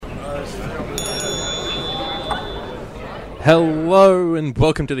Hello and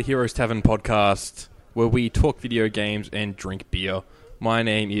welcome to the Heroes Tavern podcast, where we talk video games and drink beer. My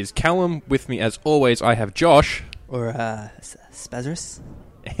name is Callum. With me, as always, I have Josh. Or, Spazarus.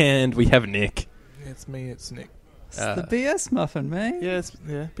 And we have Nick. It's me, it's Nick. It's the BS muffin, mate.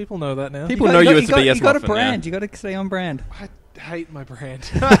 Yeah, people know that now. People know you as the BS muffin. You got a brand. You got to stay on brand. I hate my brand.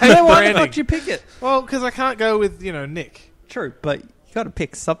 Why the fuck did you pick it? Well, because I can't go with, Nick. True, but you got to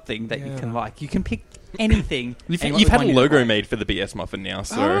pick something that you can like. You can pick anything. You've had a logo made for the BS muffin now,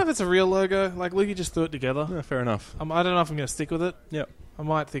 so... I don't know if it's a real logo. Like, Luigi just threw it together. Yeah, fair enough. I don't know if I'm going to stick with it. Yep. I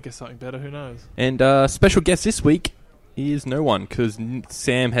might think of something better. Who knows? And special guest this week is no one, because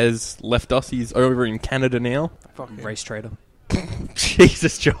Sam has left us. He's over in Canada now. Fucking Race trader.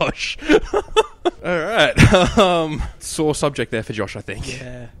 Jesus, Josh. Alright. Sore subject there for Josh, I think.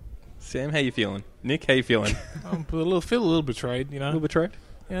 Yeah. Sam, how you feeling? Nick, how you feeling? Feel a little betrayed, A little betrayed?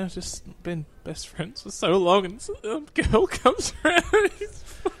 Yeah, just been best friends for so long, and some girl comes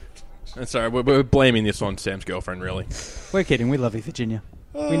around. Sorry, we're blaming this on Sam's girlfriend, really. We're kidding. We love you, Virginia.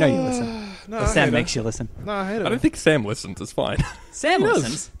 We know you listen. No, Sam makes you listen. No, I hate it. I don't think Sam listens. It's fine. Sam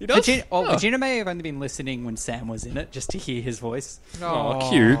listens. He does? Virginia may have only been listening when Sam was in it, just to hear his voice. Oh,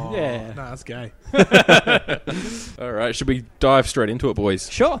 cute. Yeah. No, that's gay. All right, should we dive straight into it,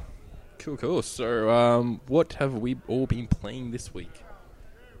 boys? Sure. Cool. So, what have we all been playing this week?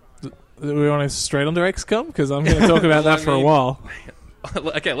 Do we want to straight onto XCOM? Because I'm going to talk about that for a while.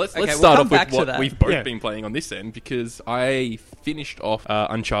 Okay, let's we'll start come off with back to what that. we've both been playing on this end, because I finished off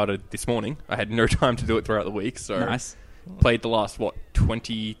Uncharted this morning. I had no time to do it throughout the week, so Nice. played the last,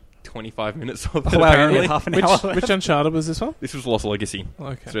 25 minutes of it, Oh, wow, apparently. only half an hour. Which Uncharted was this one? This was Lost Legacy,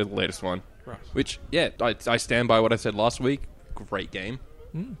 Okay. so the latest one. Right. Which, yeah, I stand by what I said last week. Great game.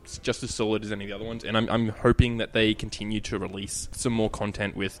 It's just as solid as any of the other ones, and I'm hoping that they continue to release some more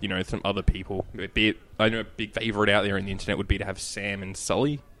content with, some other people. Be it, I know a big favourite out there on the internet would be to have Sam and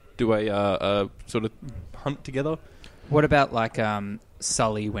Sully do a sort of hunt together. What about, like,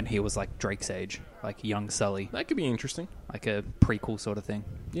 Sully when he was, like, Drake's age? Like, young Sully. That could be interesting. Like a prequel sort of thing.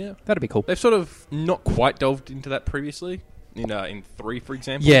 Yeah. That'd be cool. They've sort of not quite delved into that previously. In 3, for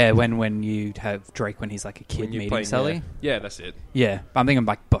example. Yeah, when you have Drake when he's like a kid meeting Sully. Yeah, that's it. Yeah, I'm thinking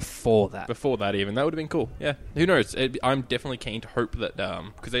like before that. Before that even. That would have been cool. Yeah. Who knows? I'm definitely keen to hope that...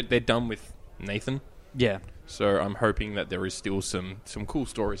 Because they're done with Nathan. Yeah. So I'm hoping that there is still some cool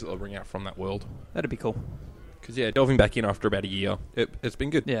stories that they'll bring out from that world. That'd be cool. Because, delving back in after about a year, it's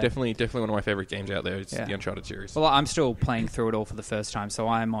been good. Yeah. Definitely one of my favourite games out there. It's the Uncharted series. Well, I'm still playing through it all for the first time, so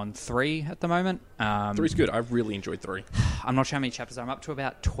I'm on 3 at the moment. 3's good. I've really enjoyed 3. I'm not sure how many chapters. I'm up to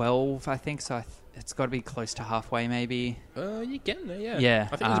about 12, I think, so it's got to be close to halfway, maybe. You're getting there, yeah. Yeah.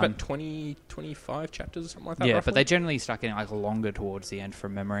 I think there's about 20, 25 chapters or something like that. Yeah, roughly. but they generally start getting like longer towards the end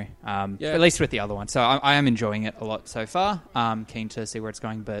from memory. Yeah. At least with the other one. So I am enjoying it a lot so far. Keen to see where it's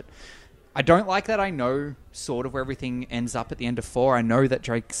going, but I don't like that I know sort of where everything ends up at the end of 4. I know that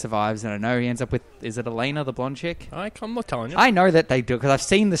Drake survives, and I know he ends up with... Is it Elena, the blonde chick? I'm not telling you. I know that they do, because I've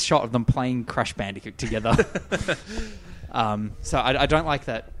seen the shot of them playing Crash Bandicoot together. So I don't like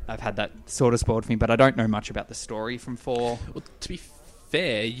that I've had that sort of spoiled for me, but I don't know much about the story from 4. Well, to be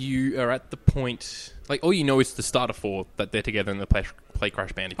fair, you are at the point... Like, all you know is the start of 4, that they're together and they play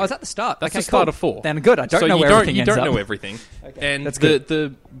Crash Bandicoot. Oh, is that the start? That's okay, the start cool. of 4. Then good, I don't know where everything ends up. You don't know everything. Okay, and that's good.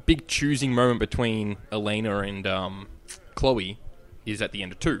 The big choosing moment between Elena and Chloe is at the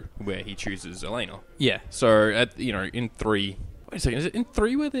end of 2, where he chooses Elena. Yeah. So, in 3... Wait a second, is it in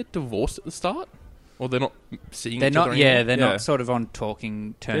 3 where they're divorced at the start? Or they're not seeing each other anymore? They're not sort of on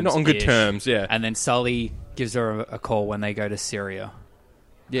talking terms. They're not on good terms, yeah. And then Sully gives her a call when they go to Syria.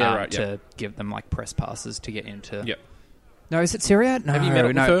 Yeah, right, to give them like press passes to get into. Yep. No, is it Syria? No, have you met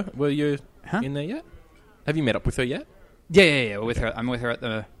up with her? Were you in there yet? Have you met up with her yet? Yeah. With her, I'm with her at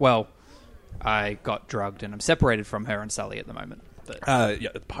the. Well, I got drugged and I'm separated from her and Sully at the moment. But,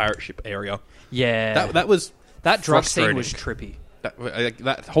 the pirate ship area. Yeah, that drug scene was trippy.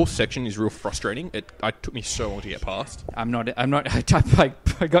 That whole section is real frustrating. It took me so long to get past. I'm not.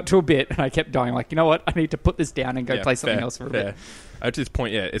 I got to a bit and I kept dying. Like, you know what? I need to put this down and go play something else for a bit. To this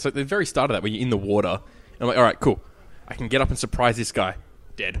point, it's like the very start of that where you're in the water. And I'm like, all right, cool. I can get up and surprise this guy.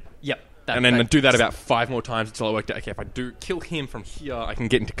 Dead. Yep. And then do that about 5 more times until I worked out, okay, if I do kill him from here, I can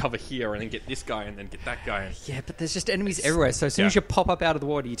get into cover here and then get this guy and then get that guy. Yeah, but there's just enemies everywhere. So as soon as you pop up out of the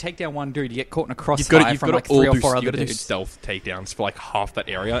water, you take down one dude, you get caught in a crossfire from like 3 or 4 other dudes. You've got to do stealth takedowns for like half that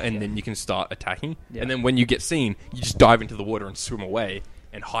area, and then you can start attacking. Yeah. And then when you get seen, you just dive into the water and swim away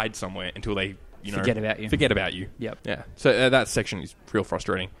and hide somewhere until they Forget about you. Yep. Yep. Yeah. So that section is real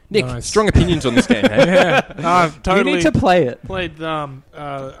frustrating. Nick, Nice. strong opinions on this game, hey? Yeah, I've totally You need to play it. played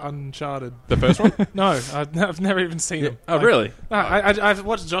Uncharted. The first one? No, I've never even seen them. Oh, really? No, I've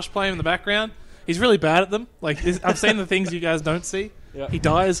watched Josh play him in the background. He's really bad at them. Like I've seen the things you guys don't see. Yeah. He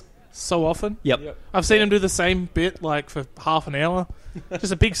dies so often. Yep. I've seen him do the same bit like for half an hour.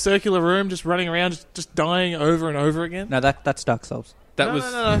 Just a big circular room, just running around, just dying over and over again. No, that's Dark Souls. That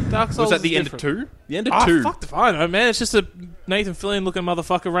No. Dark Souls was that the is end different. of 2? The end of 2. Fuck if I know, man. It's just a Nathan Fillion looking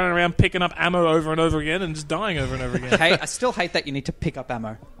motherfucker running around picking up ammo over and over again and just dying over and over again. I still hate that you need to pick up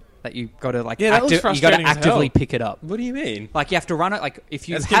ammo. That you got to that looks you got to frustrating as actively hell. pick it up. What do you mean? Like you have to run it. Like if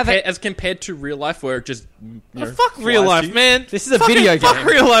you As, have it, as compared to real life, where it just Fuck real flies to life, you? man. This is a Fucking video fuck game.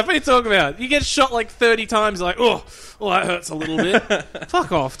 real life. What are you talking about? You get shot like 30 times, like, oh, that hurts a little bit.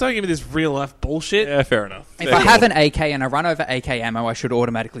 Fuck off. Don't give me this real life bullshit. Yeah, fair enough. if I have an AK and I run over AK ammo, I should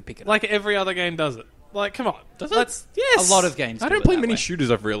automatically pick it up. Like every other game does it. Like, come on. Does it? Yes. A lot of games. I do don't it play that many way. shooters,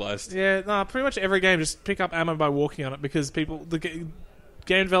 I've realised. Yeah, no, pretty much every game just pick up ammo by walking on it because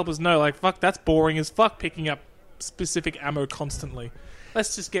game developers know, like, fuck, that's boring as fuck picking up specific ammo constantly.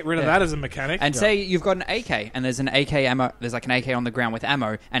 Let's just get rid of that as a mechanic. And say you've got an AK, and there's an AK ammo. There's like an AK on the ground with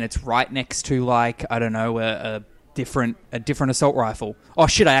ammo, and it's right next to like I don't know a different assault rifle. Oh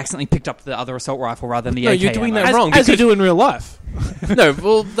shit! I accidentally picked up the other assault rifle rather than the AK. you're doing ammo. that wrong. as you because- do in real life. No,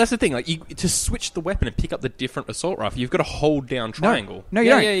 well, that's the thing. Like, to switch the weapon and pick up the different assault rifle, you've got to hold down triangle. No, you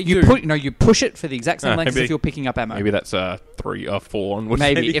Yeah, don't. yeah, you do. you push it for the exact same length as maybe- if you're picking up ammo. Maybe that's 3 or 4 on.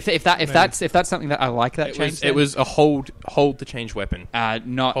 Maybe if that's something that I like that change. It was a hold to change weapon.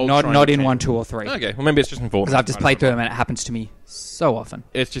 not hold not triangle in change. 1, 2, or 3. Okay, well maybe it's just in 4. Because I've just played through them and it happens to me so often.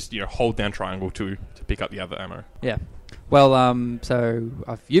 It's just hold down triangle to pick up the other ammo. Yeah. Well, so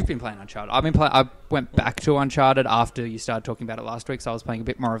you've been playing Uncharted. I went back to Uncharted after you started talking about it last week, so I was playing a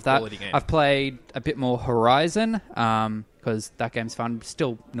bit more of that. Quality game. I've played a bit more Horizon because that game's fun.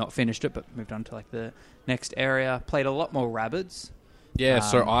 Still not finished it, but moved on to like the next area. Played a lot more Rabbids. Yeah,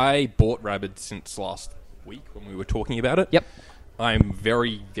 so I bought Rabbids since last week when we were talking about it. Yep. I'm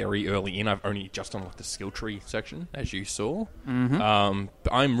very, very early in. I've only just unlocked the skill tree section, as you saw. Mm-hmm.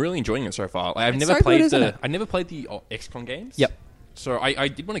 But I'm really enjoying it so far. I've It's never so played good, isn't it? I never played the XCOM games. Yep. So I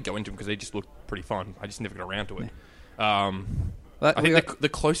did want to go into them because they just looked pretty fun. I just never got around to it. But I think the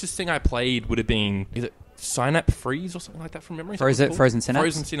closest thing I played would have been, is it Synapse Freeze or something like that from memory? Is that what it's called? Frozen Synapse?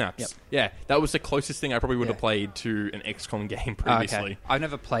 Frozen Synapse. Yep. Yeah, that was the closest thing I probably would have Yeah. played to an XCOM game Oh, previously. okay. I've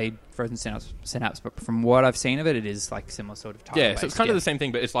never played Frozen Synapse, but from what I've seen of it, it is like similar sort of title. Yeah, so it's kind of the same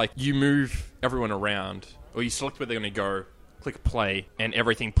thing, but it's like you move everyone around, or you select where they're going to go, click play, and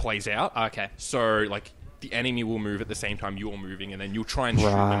everything plays out. Okay. So, like, the enemy will move at the same time you're moving, and then you'll try and shoot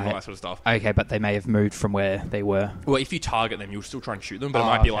them and all that sort of stuff. Okay, but they may have moved from where they were. Well, if you target them, you'll still try and shoot them, but it Oh,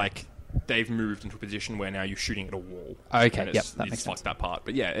 might be okay. like they've moved into a position where now you're shooting at a wall. Okay, And yep, it's, that it's makes like sense. that part.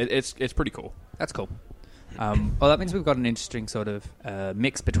 But yeah, it's pretty cool. That's cool. Well, that means we've got an interesting sort of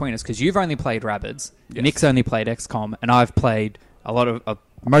mix between us because you've only played Rabbids, Yes. Nick's only played XCOM, and I've played a lot of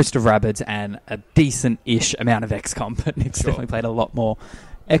most of Rabbids and a decent-ish amount of XCOM, but Nick's Sure. definitely played a lot more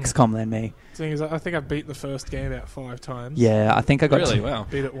XCOM than me. Thing is, I think I've beat the first game about 5 times. Yeah, I think I got Really? to, Wow.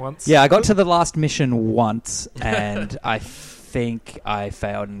 Beat it once. yeah, I got to the last mission once, and I think I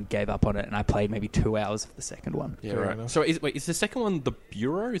failed and gave up on it, and I played maybe 2 hours of the second one. Yeah, Fair right. enough. So is the second one the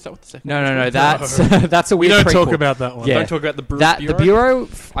Bureau? Is that what the second No, one no, is no, called? that's that's a We weird don't prequel. talk about that one. Yeah. Don't talk about the That Bureau. the Bureau,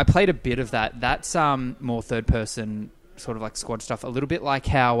 I played a bit of that. That's more third person, sort of like squad stuff. A little bit like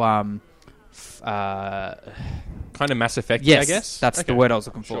how Kind of Mass Effect, yes, I guess? that's Okay. the word I was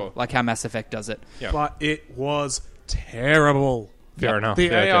looking for. Sure. Like how Mass Effect does it. Yeah. But it was terrible. Fair enough. The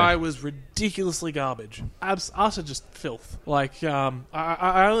Yeah, okay. AI was ridiculously garbage. Utter just filth. Like,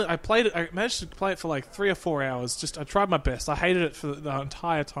 I played it. I managed to play it for like 3 or 4 hours. I tried my best. I hated it for the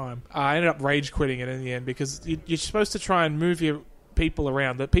entire time. I ended up rage quitting it in the end because you're supposed to try and move your people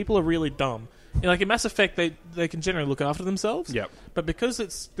around. That people are really dumb. You know, like in Mass Effect, they can generally look after themselves. Yep. But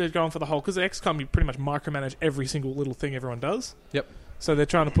because they're going for the whole, because at XCOM you pretty much micromanage every single little thing everyone does. Yep. So they're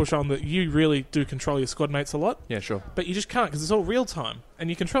trying to push on that you really do control your squad mates a lot. Yeah, sure. But you just can't because it's all real time, and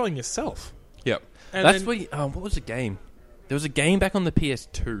you're controlling yourself. Yep. And That's then- what was the game? There was a game back on the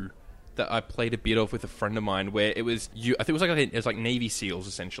PS2 that I played a bit of with a friend of mine where it was you. I think it was like Navy SEALs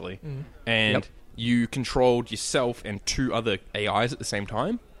essentially, and Yep. you controlled yourself and 2 other AIs at the same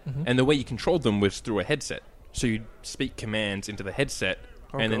time, and the way you controlled them was through a headset. So you'd speak commands into the headset,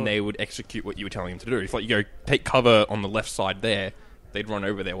 and then God. they would execute what you were telling them to do. It's like you go take cover on the left side there. they'd run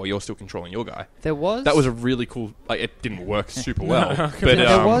over there while you're still controlling your guy. There was... That was a really cool... Like, it didn't work super well. No, but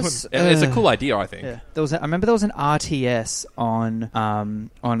there was... it's a cool idea, I think. Yeah. I remember there was an RTS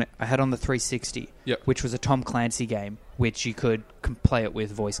I had on the 360, which was a Tom Clancy game, which you could play it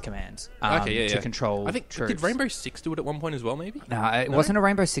with voice commands to control. I think troops. Did Rainbow Six do it at one point as well? Maybe. No, it wasn't a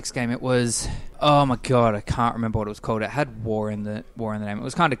Rainbow Six game. It was. Oh my god, I can't remember what it was called. It had war in the name. It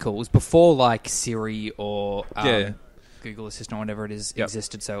was kind of cool. It was before like Siri or Google Assistant or whatever it is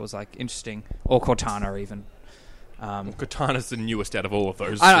existed. So it was like interesting, or Cortana even. Cortana's the newest out of all of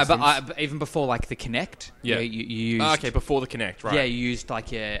those. I know, but even before like the Kinect, you used before the Kinect, right? Yeah, you used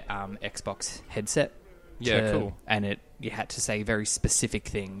like your Xbox headset. Cool. And you had to say very specific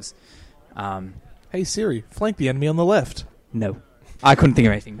things. Hey Siri, flank the enemy on the left. No, I couldn't think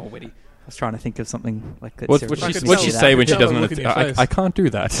of anything more witty. I was trying to think of something like that. What'd she say when she doesn't? I can't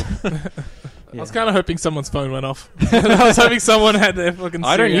do that. I was kind of hoping someone's phone went off. I was hoping someone had their fucking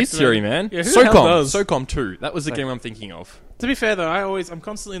Siri. I don't use Siri, man. Yeah, SOCOM 2. That was the game I'm thinking of. To be fair, though, I'm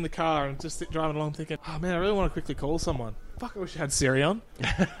constantly in the car and just driving along thinking, oh man, I really want to quickly call someone. Fuck, I wish I had Siri on.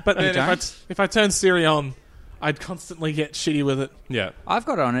 But then if I turn Siri on, I'd constantly get shitty with it. Yeah. I've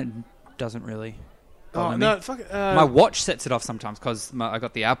got it on, it doesn't really... Oh, no, fuck it. My watch sets it off sometimes because I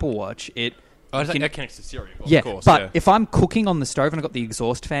got the Apple Watch. That connects to Siri, of course. But if I'm cooking on the stove and I've got the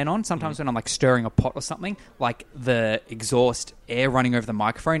exhaust fan on, sometimes when I'm like stirring a pot or something, like the exhaust air running over the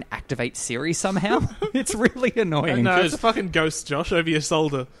microphone activates Siri somehow. It's really annoying. No, it's a fucking ghost, Josh, over your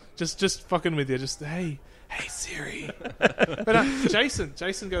shoulder. Just fucking with you. Just, hey Siri. But Jason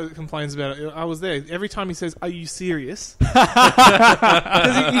complains about it. I was there. Every time he says, "Are you serious?"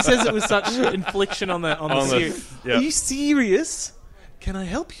 Because he says it with such infliction on the Siri. Are you serious? Can I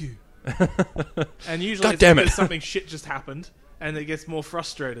help you? And usually it's because something shit just happened and it gets more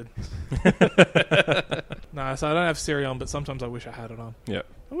frustrated. No, so I don't have Siri on, but sometimes I wish I had it on. Yeah.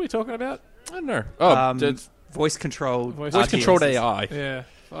 What are we talking about? I don't know. Voice controlled AI. Yeah,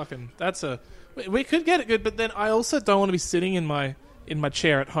 fucking we could get it good, but then I also don't want to be sitting in my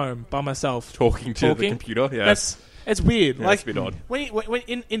chair at home by myself talking to the computer. Yeah, it's weird. Yeah, it's a bit odd. When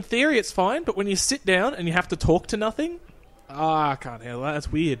in theory it's fine, but when you sit down and you have to talk to nothing, I can't handle that.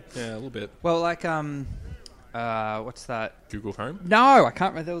 That's weird. Yeah, a little bit. Well, like what's that? Google Home? No, I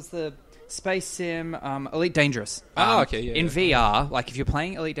can't remember. There was the Space Sim Elite Dangerous. Okay, yeah. In VR, like if you're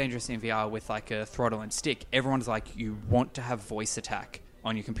playing Elite Dangerous in VR with like a throttle and stick, everyone's like, you want to have voice attack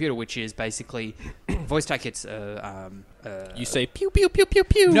on your computer, which is basically voice attack. It's you say pew pew pew pew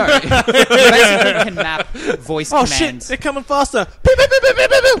pew. No, you basically can map voice commands. Oh shit, they're coming faster. Pew, pew, pew, pew, pew,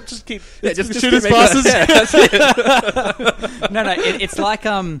 pew, pew. Just keep just shoot as fast as. Yeah, that's it. No, it's like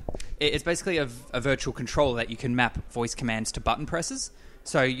it's basically a virtual controller that you can map voice commands to button presses.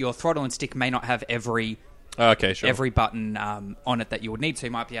 So your throttle and stick may not have every button on it that you would need. So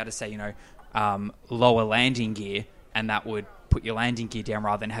you might be able to say, lower landing gear, and that would put your landing gear down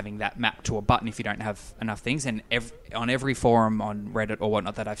rather than having that mapped to a button if you don't have enough things. And on every forum on Reddit or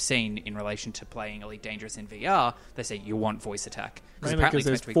whatnot that I've seen in relation to playing Elite Dangerous in VR, they say you want voice attack. Because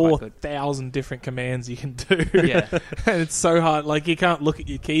there's 4,000 different commands you can do. Yeah. And it's so hard. Like, you can't look at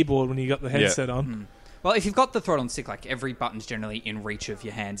your keyboard when you got the headset on. Mm. Well, if you've got the throttle and stick, like every button's generally in reach of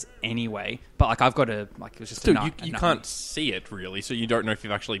your hands anyway. But like I've got it was just you can't see it really, so you don't know if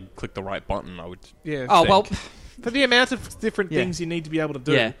you've actually clicked the right button. I would. Yeah. Oh well, for the amount of different things you need to be able to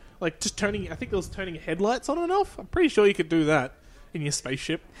do, like just turning. I think it was turning headlights on and off. I'm pretty sure you could do that in your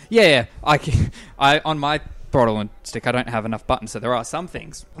spaceship. Yeah. I on my throttle and stick, I don't have enough buttons, so there are some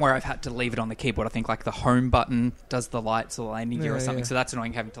things where I've had to leave it on the keyboard. I think like the home button does the lights or the landing gear or something, so that's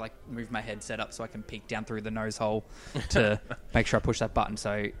annoying, having to like move my headset up so I can peek down through the nose hole to make sure I push that button.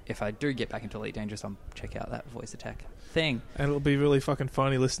 So if I do get back into Elite Dangerous, I'll check out that voice attack thing. And it'll be really fucking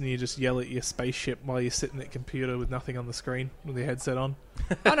funny listening to you just yell at your spaceship while you're sitting at the computer with nothing on the screen with your headset on.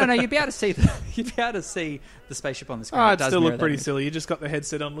 I don't know, you'd be able to see the spaceship on the screen. It'd still look pretty silly. You just got the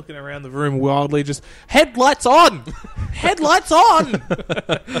headset on, looking around the room wildly, just headlights on, headlights on.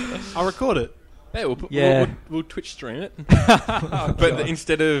 I'll record it. Yeah, we'll Twitch stream it, but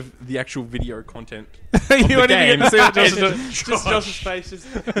instead of the actual video content, you won't even get to see what Josh is doing. Just Josh's face, just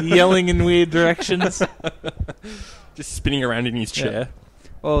yelling in weird directions, just spinning around in his chair.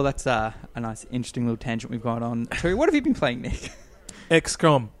 Well, that's a nice, interesting little tangent we've gone on to. What have you been playing, Nick?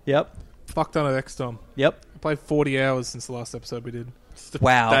 XCOM. Yep. Fuck done at XCOM. Yep. I played 40 hours since the last episode we did.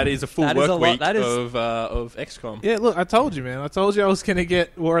 Wow. That is a full work week of XCOM. Yeah, look, I told you, man. I told you I was going to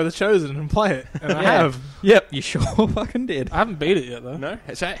get War of the Chosen and play it. And I have. Yep, you sure fucking did. I haven't beat it yet, though. No?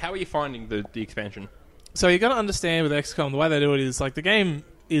 So how are you finding the expansion? So you got to understand with XCOM, the way they do it is, like, the game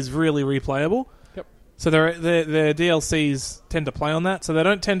is really replayable. Yep. So the DLCs tend to play on that. So they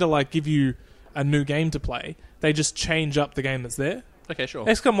don't tend to like give you a new game to play. They just change up the game that's there. Okay, sure.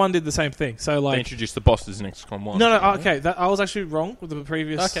 XCOM 1 did the same thing. So like they introduced the bosses in XCOM 1. No, okay. I was actually wrong with the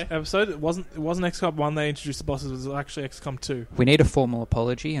previous Okay. episode. It wasn't XCOM 1 they introduced the bosses. It was actually XCOM 2. We need a formal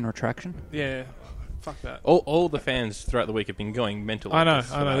apology and retraction. Yeah. Fuck that. All the fans throughout the week have been going mental. I know. with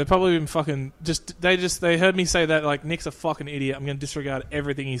this for that. They've probably been fucking... They heard me say that, like, Nick's a fucking idiot. I'm going to disregard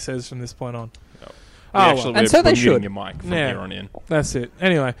everything he says from this point on. No. Oh, Actually, well. And so we're they muting should. your mic from Yeah. here on in. That's it.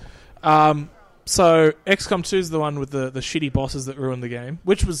 Anyway. So, XCOM 2 is the one with the shitty bosses that ruined the game,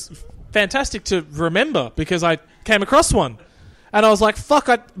 which was fantastic to remember because I came across one. And I was like, fuck,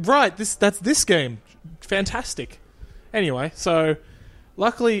 that's this game. Fantastic. Anyway, so,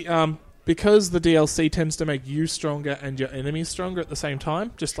 luckily... because the DLC tends to make you stronger and your enemies stronger at the same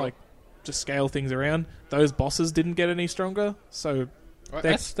time, just scale things around, those bosses didn't get any stronger, so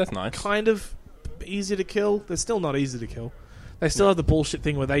That's nice. kind of easy to kill. They're still not easy to kill. They still have the bullshit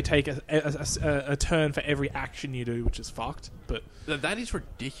thing where they take a turn for every action you do, which is fucked. But That is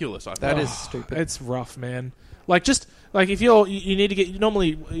ridiculous. I That thought. is stupid. it's rough, man. Like if you need to get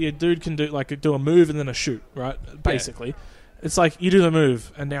normally your dude can do a move and then a shoot, right? Basically. Yeah. It's like you do the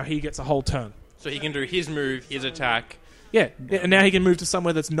move, and now he gets a whole turn. So he can do his move, his attack. Yeah, and now he can move to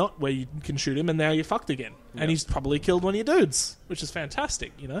somewhere that's not where you can shoot him, and now you're fucked again. Yeah. And he's probably killed one of your dudes, which is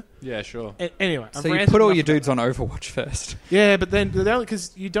fantastic, you know? Yeah, sure. Anyway. So you put all your dudes on Overwatch first. Yeah, but then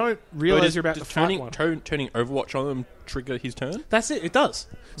because you don't realise you're about to fight one. Turning Overwatch on him trigger his turn? That's it, it does.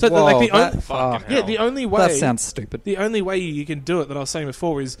 So Whoa, the only way... That sounds stupid. The only way you can do it that I was saying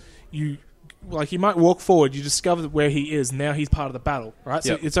before is you might walk forward, you discover where he is, now he's part of the battle, right?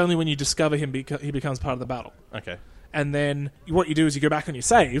 So it's only when you discover him he becomes part of the battle. Okay. And then what you do is you go back on your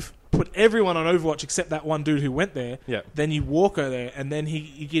save, put everyone on Overwatch except that one dude who went there. Yeah. Then you walk over there, and then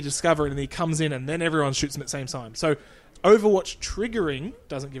you discover it, and he comes in, and then everyone shoots him at the same time. So Overwatch triggering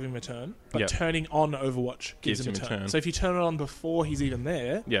doesn't give him a turn, but turning on Overwatch gives him a turn. So if you turn it on before he's even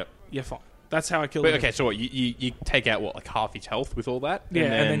there, you're fine. That's how I killed him. Okay, so what, you take out, like half his health with all that? Yeah,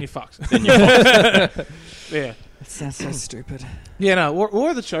 and then you're fucked. Yeah. That sounds so stupid. Yeah, no, War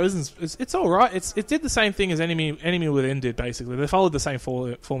of the Chosen, it's alright. It did the same thing as Enemy Within did, basically. They followed the same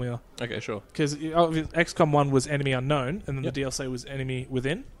formula. Okay, sure. Because XCOM 1 was Enemy Unknown, and then the DLC was Enemy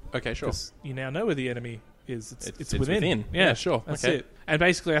Within. Okay, sure. Because you now know where the enemy is. It's within. within. Yeah, sure. That's okay. it. And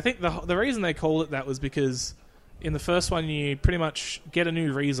basically, I think the reason they called it that was because in the first one, you pretty much get a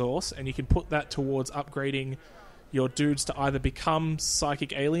new resource, and you can put that towards upgrading your dudes to either become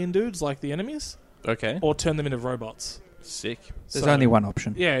psychic alien dudes like the enemies, Okay. or turn them into robots. Sick. There's only one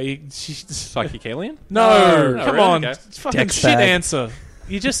option. Yeah. Psychic alien? No, Oh, come really? on. Okay. Fucking Dex shit bag. answer.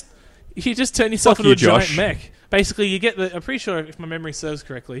 You just turn yourself Fuck into you, a giant Josh. mech. Basically, you get I'm pretty sure if my memory serves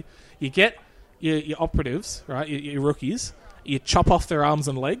correctly, you get your operatives, right? Your rookies. You chop off their arms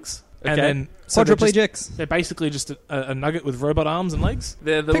and legs. Okay. And then so Quadriplegics. they're basically just a nugget with robot arms and legs.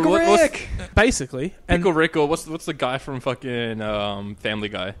 They're the Pickle Rick! Basically. And Pickle Rick, or what's the guy from fucking Family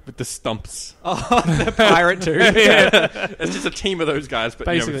Guy with the stumps? Oh, the pirate dude. It's just a team of those guys, but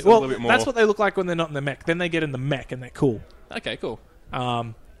basically. with a little bit more. That's what they look like when they're not in the mech. Then they get in the mech and they're cool. Okay, cool.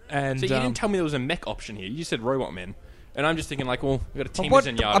 And So you didn't tell me there was a mech option here. You just said robot men. And I'm just thinking, like, well, we've got a team of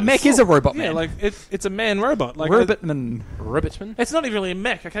Zenyatta. A mech is a robot man. yeah, like it's a man robot. Like Robotman. Ribbitsman? It's not even really a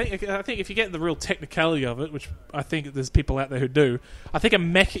mech. I think if you get the real technicality of it, which I think there's people out there who do, I think a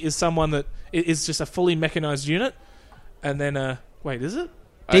mech is someone that is just a fully mechanized unit. And then, wait, is it?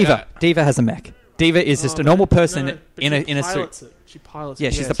 Diva. Diva has a mech. Diva is just a normal person in a suit. She pilots Yeah,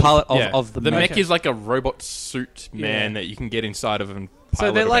 it. she's the pilot of the The mech. mech is like a robot suit man that you can get inside of and pilot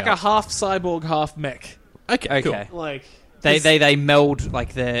So they're like about. a half cyborg, half mech. Okay, cool. Like They meld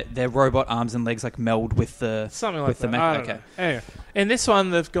like their robot arms and legs like meld with the something like with that. the mech. I don't Okay. know. Anyway, in this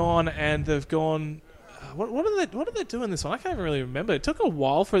one, they've gone. What did they do in this one? I can't even really remember. It took a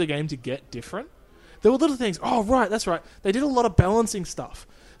while for the game to get different. There were little things. Oh, right, that's right. They did a lot of balancing stuff.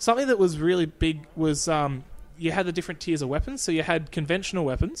 Something that was really big was you had the different tiers of weapons. So you had conventional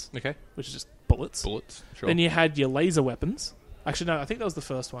weapons, Okay. which is just bullets. Sure. Then you had your laser weapons. Actually, no, I think that was the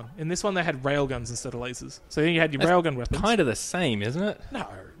first one. In this one, they had railguns instead of lasers. So then you had your railgun weapons. Kind of the same, isn't it? No,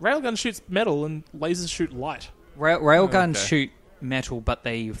 railgun shoots metal and lasers shoot light. Railguns Okay. shoot metal, but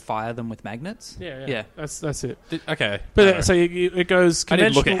they fire them with magnets. Yeah. That's it. Okay. But so it goes. I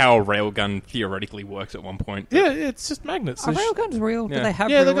did look at conventional- how a railgun theoretically works at one point. but- Yeah, it's just magnets. Are railguns real? Do Yeah. they have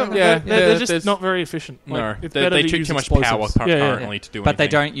Yeah, real they're, railguns? they're there's- just not very efficient. Like, No, it's they better to took use too much power explosives. currently to do But they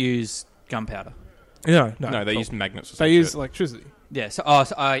anything. don't use gunpowder. No, No, they cool. use magnets or They some use shit. electricity, Yeah. So,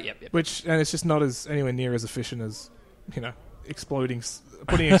 yep. which and it's just not as anywhere near as efficient as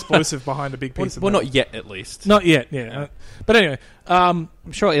putting explosive behind a big piece of well, metal. not yet, at least. Not yet, yeah. But anyway, I'm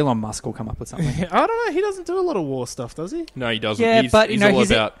sure Elon Musk will come up with something. I don't know. He doesn't do a lot of war stuff, does he? No, he doesn't. Yeah, he's, but he's you know, all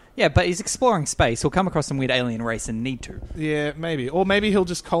about. but he's exploring space. He'll come across some weird alien race and need to. Yeah, maybe. Or maybe he'll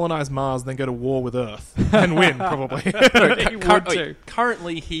just colonize Mars and then go to war with Earth and win, probably. He would too.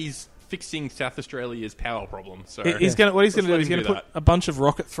 Currently, he's fixing South Australia's power problem. So He's gonna Let's do let is he's him gonna do put that. a bunch of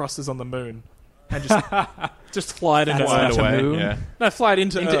rocket thrusters on the moon and just fly it into That's Fly Earth. it to away. moon. Yeah. No, fly it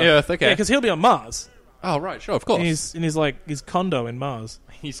into Into Earth. Earth, okay. Yeah, because he'll be on Mars. Oh, right, sure, of course. In his like his condo in Mars.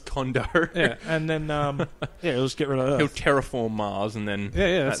 He's condo. Yeah, and then he'll just get rid of Earth. He'll terraform Mars and then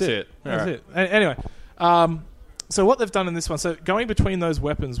That's it. All That's right. it. Anyway, so what they've done in this one, so going between those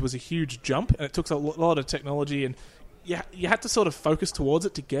weapons was a huge jump, and it took a lot of technology, and you had to sort of focus towards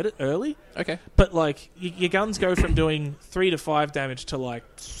it to get it early. Okay. But like your guns go from doing 3 to 5 damage to like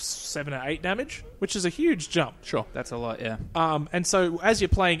 7 or 8 damage, which is a huge jump. Sure. That's a lot, yeah. And so as you're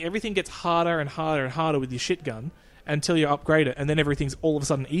playing, everything gets harder and harder and harder with your shit gun until you upgrade it, and then everything's all of a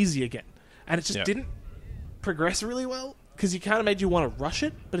sudden easy again. And it just didn't progress really well, because you kind of made you want to rush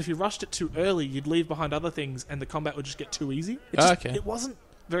it, but if you rushed it too early, you'd leave behind other things, and the combat would just get too easy. It wasn't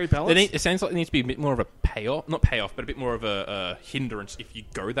very balanced. It sounds like there needs to be a bit more of a payoff, not payoff, but a bit more of a hindrance if you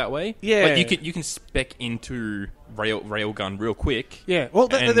go that way. Yeah. Like you can spec into railgun real quick. Yeah, well,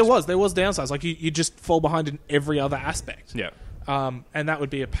 and- there was downsides. Like you just fall behind in every other aspect. Yeah. And that would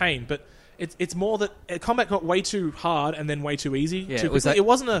be a pain. But it's more that combat got way too hard and then way too easy. Yeah, too it was quickly. It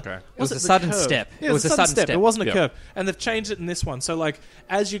wasn't a. Okay. It was the a sudden curve? step. Yeah, it was a sudden step. It wasn't a Yeah. curve, and they've changed it in this one. So like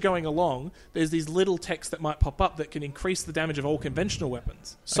as you're going along, there's these little texts that might pop up that can increase the damage of all conventional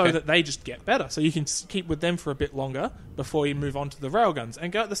weapons, so Okay. that they just get better. So you can keep with them for a bit longer before you move on to the railguns.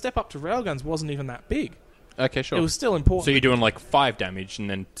 And the step up to railguns wasn't even that big. Okay, sure. It was still important. So you're doing like 5 damage and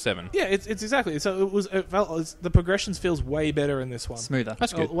then 7. Yeah, it's exactly. So the progressions feels way better in this one. Smoother.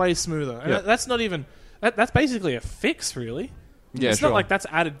 That's good. Way smoother. And Yeah. that's not even. That's basically a fix, really. Yeah, It's sure. not like that's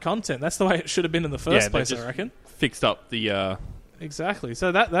added content. That's the way it should have been in the first they place, just I reckon. Fixed up the. Exactly.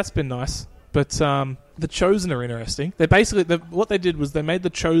 So that's been nice. But the Chosen are interesting. They basically what they did was they made the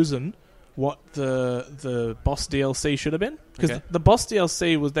Chosen what the boss DLC should have been, because Okay. the boss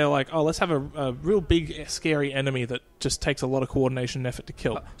DLC was they're like, oh, let's have a real big scary enemy that just takes a lot of coordination and effort to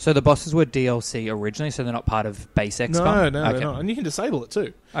kill. So the bosses were DLC originally, so they're not part of base XCOM? No, Okay. they're not. And you can disable it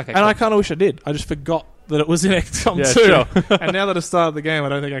too. Okay, And I kind of wish I did. I just forgot that it was in XCOM Yeah, 2. sure. And now that I started the game, I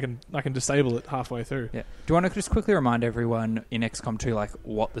don't think I can disable it halfway through. Yeah. Do you want to just quickly remind everyone in XCOM 2 like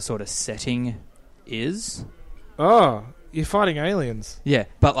what the sort of setting is? Oh, you're fighting aliens. Yeah,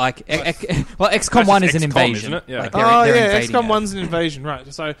 but like well, XCOM That's 1 just is an XCOM, invasion. isn't it? Yeah. Like, Oh, they're yeah, invading XCOM Earth. 1's an invasion,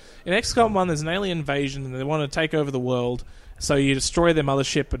 right. So in XCOM 1, there's an alien invasion, and they want to take over the world, so you destroy their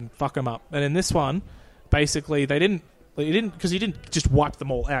mothership and fuck them up. And in this one, basically, you didn't just wipe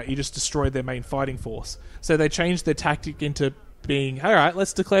them all out, you just destroyed their main fighting force. So they changed their tactic into being, all right,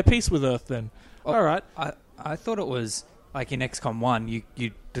 let's declare peace with Earth then. Oh, All right. I thought it was like in XCOM 1,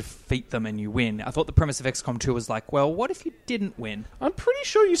 you defeat them and you win. I thought the premise of XCOM 2 was like, well, what if you didn't win? I'm pretty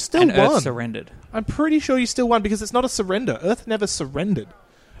sure you still And won. Earth surrendered. I'm pretty sure you still won because it's not a surrender. Earth never surrendered.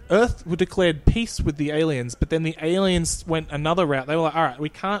 Earth declared peace with the aliens, but then the aliens went another route. They were like, all right, we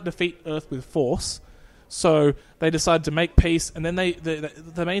can't defeat Earth with force. So they decided to make peace, and then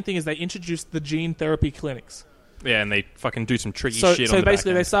the main thing is they introduced the gene therapy clinics. Yeah, and they fucking do some tricky So shit on the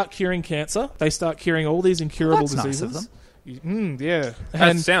basically back they end. start curing cancer. They start curing all these incurable That's nice diseases. of them. Yeah.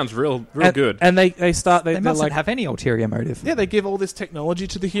 That sounds real and, good. And they start... They They're mustn't like, have any ulterior motive. yeah, they give all this technology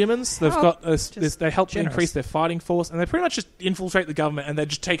to the humans. They've Oh, got just they help generous. increase their fighting force, and they pretty much just infiltrate the government, and they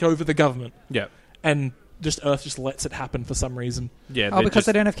just take over the government, Yeah. and just Earth just lets it happen for some reason. Yeah. Oh, they're because just-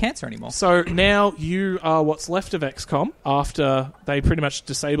 they don't have cancer anymore. So now you are what's left of XCOM after they pretty much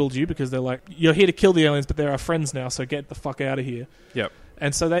disabled you because they're like, you're here to kill the aliens, but they're our friends now, so get the fuck out of here. Yep.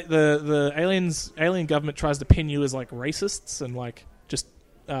 And so the alien government tries to pin you as like racists and like just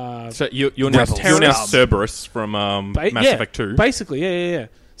So you're now Terrorists. Cerberus from Mass yeah, Effect 2. Basically, yeah.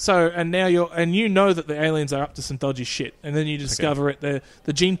 So and now you know that the aliens are up to some dodgy shit, and then you discover it.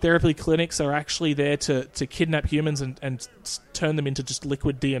 The gene therapy clinics are actually there to kidnap humans and turn them into just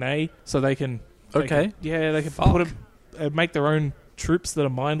liquid DNA, so they can. Okay. They can Fuck. make their own troops that are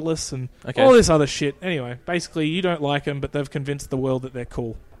mindless and Okay. all this other shit. Anyway, basically, you don't like them, but they've convinced the world that they're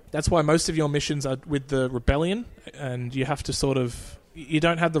cool. That's why most of your missions are with the rebellion, and you have to sort of. You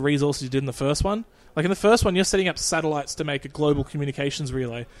don't have the resources you did in the first one. Like in the first one, you're setting up satellites to make a global communications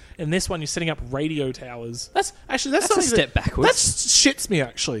relay. In this one, you're setting up radio towers. That's That's a something step that backwards. shits me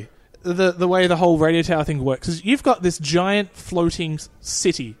actually. The way the whole radio tower thing works, because you've got this giant floating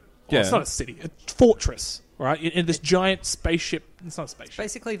city. Well, Yeah. it's not a city, a fortress, right? In this giant spaceship. It's not a spaceship.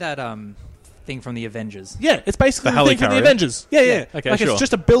 Basically that thing from the Avengers. Yeah, it's basically the thing from the helicarrier? Avengers. Yeah. Okay, like sure. it's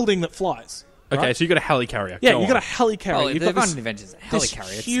just a building that flies. Okay, right? so you got a helicarrier. Yeah, Go you got a on. helicarrier. Oh, You've they've got got this, an Avengers this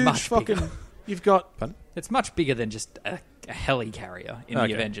helicarrier. It's huge much fucking. bigger. You've got. It's much bigger than just a helicarrier in Okay.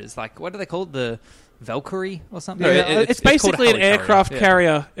 the Avengers. Like, what do they call it? The Valkyrie or something? No, it's called a basically an helicarrier. aircraft Yeah.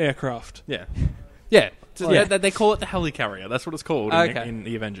 carrier aircraft. Yeah. Yeah. So Oh, yeah. they call it the helicarrier. That's what it's called Okay. in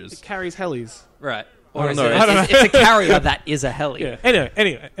the Avengers. It carries helis. Right. I Or don't is know. it- I don't know. It's a carrier that is a heli. Yeah.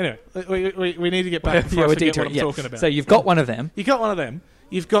 Anyway. We need to get back before I we're forget what detouring, I'm yeah. talking about. So you've got one of them. You got one of them.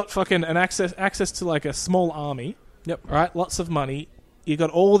 You've got fucking an access to like a small army. Yep. Right. Lots of money. You got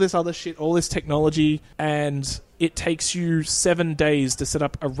all this other shit, all this technology, and it takes you 7 days to set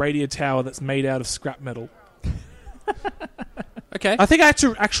up a radio tower that's made out of scrap metal. Okay. I think I had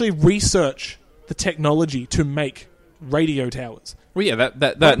to actually research the technology to make radio towers. Well, yeah, that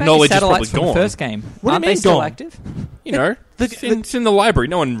What about knowledge your is probably satellites from gone. the first game? What do you Aren't they mean still gone? active? You know, it's in the library.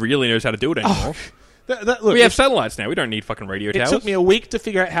 No one really knows how to do it anymore. Look, We have satellites now. We don't need fucking radio it towers. took me a week to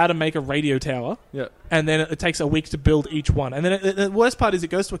figure out how to make a radio tower. Yeah. And then it takes a week to build each one. And then the worst part is it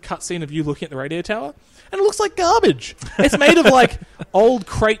goes to a cutscene of you looking at the radio tower, and it looks like garbage. It's made of like old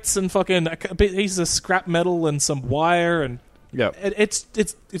crates and fucking pieces of scrap metal and some wire, and Yeah. it's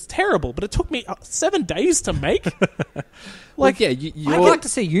terrible. But it took me 7 days to make. Like, yeah, I'd you're like to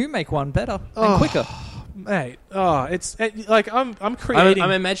see you make one better and quicker. Mate, like I'm creating.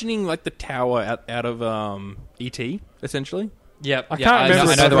 I'm imagining like the tower out of E.T. essentially. Yep. I can't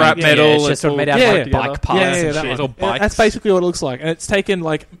remember I know the scrap one. metal, It's it's just sort of all- made out Yeah, of like yeah, bike parts yeah, and that shit. It's one. all bikes. That's basically what it looks like, and it's taken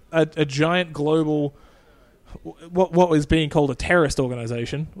like a giant global, what was being called a terrorist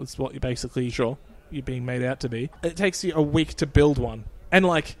organization. Was what you're being made out to be. It takes you a week to build one, and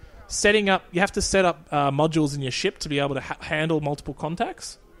like setting up, you have to set up modules in your ship to be able to handle multiple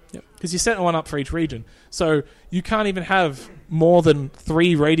contacts. Yep. Because you set one up for each region, so you can't even have more than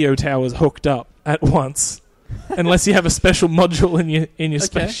 3 radio towers hooked up at once. Unless you have a special module in your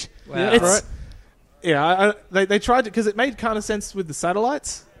space. Wow. Yeah, it's, they tried to, because it made kind of sense with the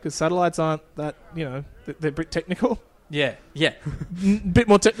satellites, because satellites aren't that, they're a bit technical. Yeah. Yeah. Bit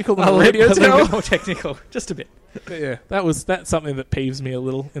more technical than A a radio little tower. bit more technical. Just a bit. But yeah, that's something that peeves me a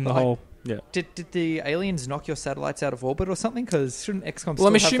little in the Like- whole. Did the aliens knock your satellites out of orbit or something? Because shouldn't XCOM Well,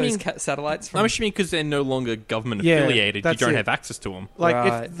 I'm still have assuming- those satellites from... I'm assuming because they're no longer government Yeah, affiliated, you that's don't it. have access to them. Like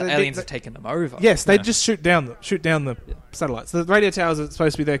right. if the aliens have taken them over. Yes, they Yeah. just shoot down the satellites. The radio towers are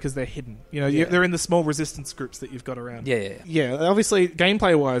supposed to be there because they're hidden. Yeah. They're in the small resistance groups that you've got around. Yeah. Yeah, obviously,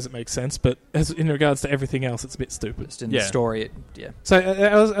 gameplay-wise, it makes sense, but in regards to everything else, it's a bit stupid. Just in Yeah. the story, So,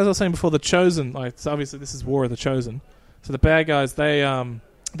 as I was saying before, the Chosen, so obviously this is War of the Chosen. So the bad guys, they're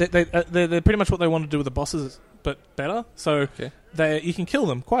pretty much what they want to do with the bosses, but better. So you can kill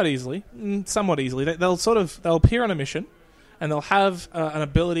them quite easily, somewhat easily. They'll appear on a mission, and they'll have an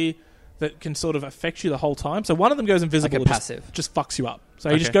ability that can sort of affect you the whole time. So one of them goes invisible, Like a and passive. just fucks you up. So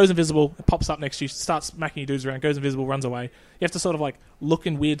he just goes invisible, it pops up next to you, starts smacking your dudes around, goes invisible, runs away. You have to sort of like look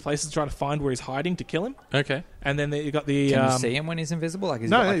in weird places to try to find where he's hiding to kill him. Okay. And then you got the Can you see him when he's invisible? Like, is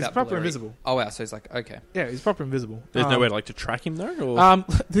no, he like he's that proper blurry? invisible. Oh wow, so he's like, okay. Yeah, he's proper invisible. There's no way to track him though. Or?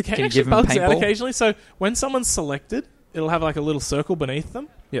 The game you actually give him bugs out paintball? occasionally. So when someone's selected, it'll have like a little circle beneath them.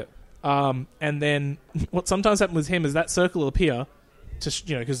 Yeah. And then what sometimes happens with him is that circle will appear,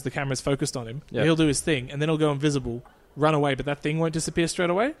 because the camera's focused on him. Yeah. He'll do his thing, and then he'll go invisible, run away, but that thing won't disappear straight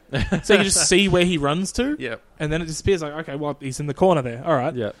away. So you just see where he runs to, Yeah. and then it disappears. Like, okay, well, he's in the corner there. All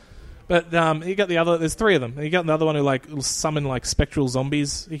right. Yeah. But you got the other. There's 3 of them. And you got the other one who will summon like spectral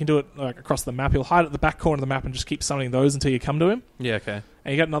zombies. He can do it like across the map. He'll hide at the back corner of the map and just keep summoning those until you come to him. Yeah. Okay.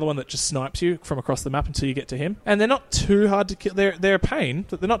 And you got another one that just snipes you from across the map until you get to him. And they're not too hard to kill. They're a pain,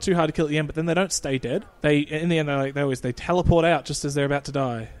 but they're not too hard to kill at the end. But then they don't stay dead. In the end they teleport out just as they're about to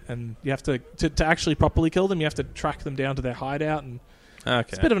die. And you have to actually properly kill them. You have to track them down to their hideout, and Okay.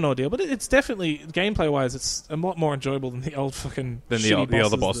 it's a bit of an ordeal. But it's definitely gameplay wise, it's a lot more enjoyable than the old fucking Than shitty the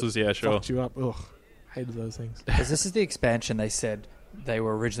other bosses bosses. Yeah. that Sure. fucked you up. Ugh, hated those things. Because this is the expansion they said they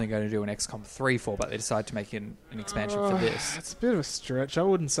were originally going to do an XCOM 3 for, but they decided to make an expansion for this. It's a bit of a stretch. I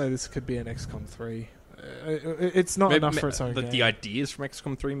wouldn't say this could be an XCOM 3. It's not enough for its own game. The ideas from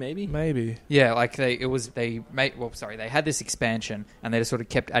XCOM 3, maybe. Maybe. Yeah, like they had this expansion and they just sort of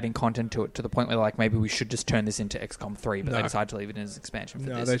kept adding content to it to the point where like maybe we should just turn this into XCOM 3, but they No. decided to leave it as expansion for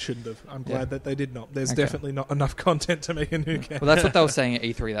No, this. they shouldn't have. I'm glad that they did not. There's Okay. definitely not enough content to make a new game. Well, that's what they were saying at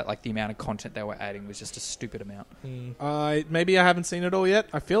E3, that like the amount of content they were adding was just a stupid amount. Maybe I haven't seen it all yet.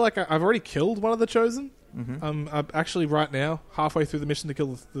 I feel like I've already killed one of the Chosen. Mm-hmm. I'm actually right now halfway through the mission to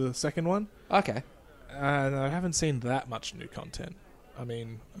kill the second one. Okay. And I haven't seen that much new content. I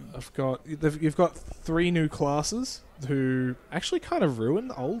mean, you've got 3 new classes who actually kind of ruin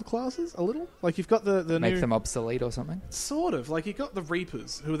the old classes a little. Like, you've got the Make new... them obsolete or something? Sort of. Like, you've got the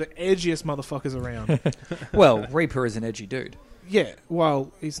Reapers, who are the edgiest motherfuckers around. Well, Reaper is an edgy dude. Yeah,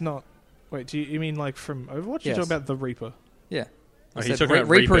 well, he's not... Wait, do you mean, like, from Overwatch? Yes. You're talking about the Reaper? Yeah. Oh, I he's said talking about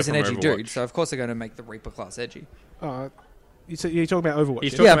Reaper Reaper is an from edgy Overwatch. dude, so of course they're going to make the Reaper class edgy. You're talking about Overwatch?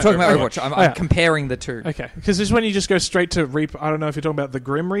 He's yeah? talking Yeah, I'm talking about Overwatch. Overwatch. I'm yeah. comparing the two. Okay, because this is when you just go straight to Reaper. I don't know if you're talking about the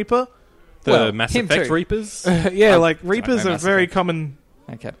Grim Reaper. The Well, Mass him Effect too. Reapers. Yeah, like Reapers sorry, are Mass very Effect. common.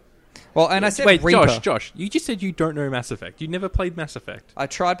 Okay. Well, and I said Wait, Reaper. Josh, you just said you don't know Mass Effect. You never played Mass Effect. I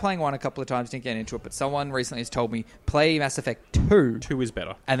tried playing 1 a couple of times, didn't get into it, but someone recently has told me play Mass Effect 2 2 is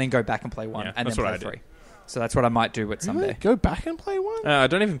better. and then go back and play 1 Yeah, and that's then what play I did. 3. So that's what I might do with Really? someday. Go back and play 1? I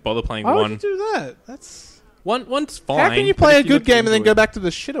don't even bother playing Why 1. would you do that? That's... One's fine. How can you but play a if you good look game and then into go it- back to the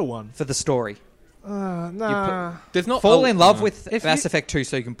shitter one? For the story. Nah. There's not Fall in love no. with If Mass you- Effect 2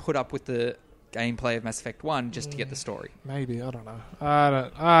 so you can put up with the gameplay of Mass Effect 1 just to get the story. Maybe, I don't know.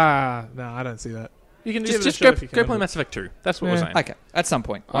 No, I don't see that. You can Just, give it a just shot go, if you go can. play Mass Effect 2. That's what we're Yeah. saying. Okay, at some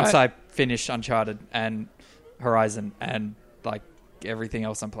point. Once I finish Uncharted and Horizon and, like, everything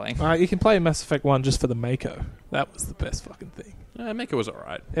else I'm playing. You can play Mass Effect 1 just for the Mako. That was the best fucking thing. Maker was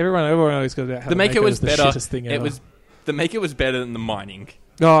alright. Everyone always goes about how The Maker was the better. shittest thing ever. The Maker was better than the mining.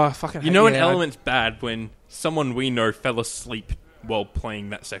 Oh, I fucking You hate know an yeah, element's bad when someone we know fell asleep while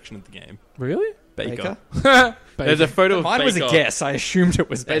playing that section of the game. Really? Baker. Baker. There's a photo of Mine Baker. was a guess. I assumed it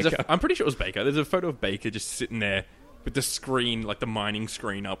was There's Baker. I'm pretty sure it was Baker. There's a photo of Baker just sitting there with the screen, like the mining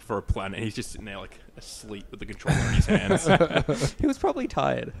screen up for a planet. He's just sitting there like asleep with the controller in his hands. He was probably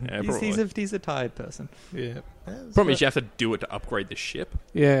tired. Yeah, He's a tired person. Yeah. Problem is you have to do it to upgrade the ship.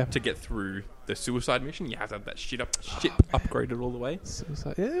 Yeah. To get through the suicide mission, you have to have that ship upgraded all the way.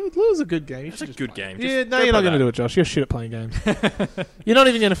 Suicide. Yeah, it was a good game. You It's should a just good play it. game. Yeah, Just no, go you're not play going to that. do it, Josh. You're shit at playing games. You're not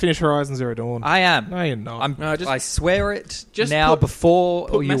even going to finish Horizon Zero Dawn. I am. No, you're not. I swear it just now put- before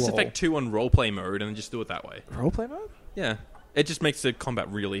Put you Mass all. Effect 2 on roleplay mode and just do it that way. Roleplay mode? Yeah. It just makes the combat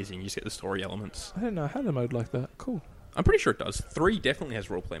real easy and you just get the story elements. I didn't know I had a mode like that. Cool. I'm pretty sure it does. 3 definitely has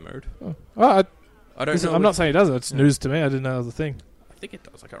roleplay mode. Oh, I don't know. I'm not saying it does. It's news to me. I didn't know it was a thing. I think it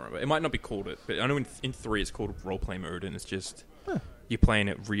does. I can't remember. It might not be called it, but I know in 3 it's called roleplay mode, and it's just you're playing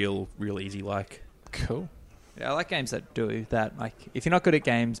it real easy. Like Cool. Yeah, I like games that do that. Like, if you're not good at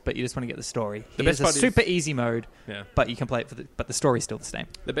games, but you just want to get the story, The here's best a part is- super easy mode, yeah. but you can play it but the story's still the same.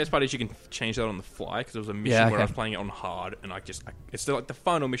 The best part is you can change that on the fly because there was a mission Yeah, where I okay. was playing it on hard, and it's like the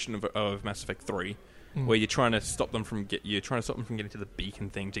final mission of Mass Effect 3, where you're trying to stop them from getting to the beacon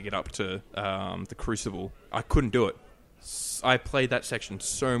thing to get up to the Crucible. I couldn't do it. I played that section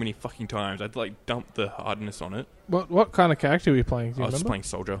so many fucking times. I'd like dump the hardness on it. What kind of character were you playing? Do you I was just remember? playing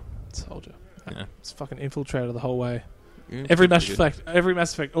Soldier. Soldier. Yeah. It's fucking infiltrator the whole way. Yeah, Every pretty Mass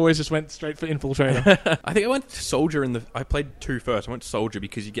good. Effect always just went straight for infiltrator. I think I went Soldier I played 2 first. I went Soldier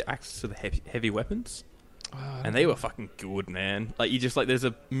because you get access to the heavy weapons. And they were fucking good, man. Like, you just, like, there's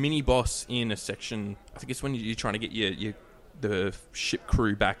a mini boss in a section. I think it's when you're trying to get the ship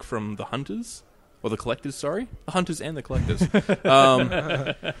crew back from the hunters. Or the collectors, sorry. The hunters and the collectors.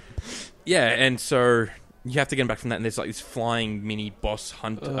 Yeah, and so you have to get them back from that. And there's, like, this flying mini boss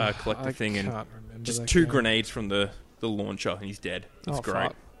collector thing. And just 2 grenades from the launcher, and he's dead. It's great.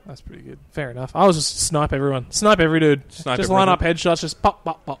 Fuck. That's pretty good. Fair enough. I was just snipe everyone. Snipe every dude. Snipe just everyone. line up headshots. Just pop,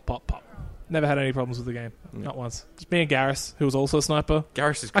 pop, pop, pop, pop. Never had any problems with the game. Yeah. Not once. Just me and Garrus, who was also a sniper.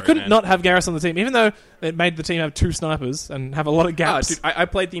 Garrus is I great, couldn't man. not have Garrus on the team, even though it made the team have 2 snipers and have a lot of gaps. Dude, I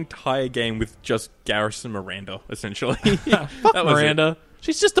played the entire game with just Garrus and Miranda, essentially. Fuck That was Miranda.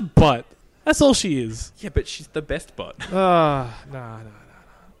 She's just a butt. That's all she is. Yeah, but she's the best butt. No.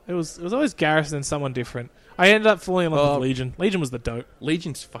 It was always Garrus and then someone different. I ended up falling in love with Legion. Legion was the dope.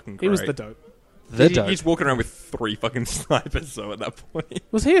 Legion's fucking great. He was the dope. He's walking around with 3 fucking snipers, so at that point.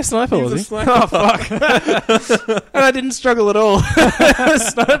 Was he a sniper, He was was a he? sniper. Oh, fuck. And I didn't struggle at all.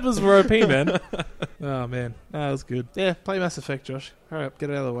 Snipers were OP, man. Oh, man. That was good. Yeah, play Mass Effect, Josh. Hurry up, get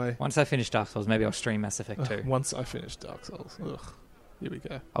it out of the way. Once I finish Dark Souls, maybe I'll stream Mass Effect 2. Once I finish Dark Souls. Ugh. Here we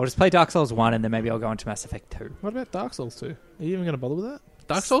go. I'll just play Dark Souls 1 and then maybe I'll go into Mass Effect 2. What about Dark Souls 2? Are you even going to bother with that?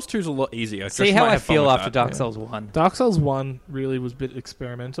 Dark Souls 2 is a lot easier. See Josh how might I have fun feel with after that. Dark Souls 1. Dark Souls 1 really was a bit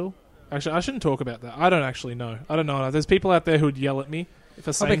experimental. Actually, I shouldn't talk about that. I don't actually know. I don't know. There's people out there who'd yell at me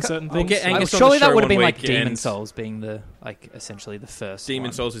for saying certain I'll things. get Angus on Surely the show that would have one been like week Demon and- Souls being essentially the first Demon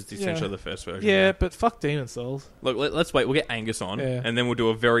one. Souls is essentially the first version. Yeah, but fuck Demon Souls. Look, let's wait. We'll get Angus on, and then we'll do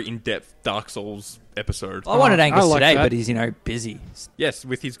a very in-depth Dark Souls episode. I wanted Angus like today, that. but he's, busy. Yes,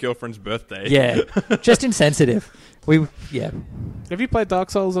 with his girlfriend's birthday. Yeah, just insensitive. Have you played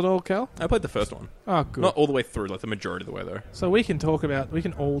Dark Souls at all, Cal? I played the first one. Oh, good. Not all the way through, like the majority of the way, though. So we can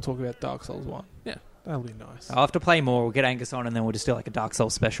all talk about Dark Souls 1. Yeah. That'll be nice. I'll have to play more. We'll get Angus on, and then we'll just do like a Dark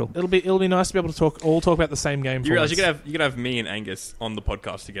Souls special. It'll be nice to be able to talk about the same game. You realize you could have me and Angus on the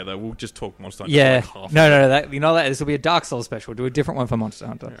podcast together. We'll just talk Monster Hunter. Yeah, for like half no. This will be a Dark Souls special. We'll do a different one for Monster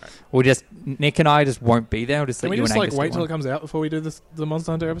Hunter. Right. We'll just Nick and I just won't be there. We'll just Can let we you just and Angus wait do till one. it comes out before we do the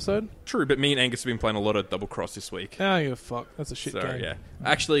Monster Hunter episode? True, but me and Angus have been playing a lot of Double Cross this week. Oh, you fuck. That's a shit So game. yeah,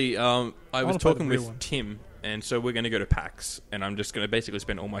 actually, I was wanna play talking the real with one. Tim, and so we're going to go to PAX, and I'm just going to basically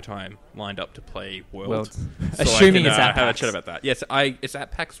spend all my time lined up to play World. So Assuming I can, it's at have a PAX. chat about that. Yes, it's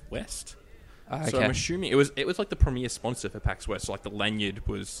at PAX West. Okay. So I'm assuming it was like the premier sponsor for PAX West. So like the lanyard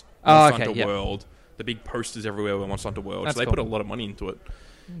was Oh, Monster okay, Hunter yep. World. The big posters everywhere were Monster Hunter World. That's so they cool. put a lot of money into it.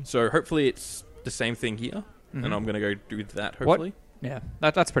 So hopefully it's the same thing here, and I'm going to go do that. Hopefully. Yeah,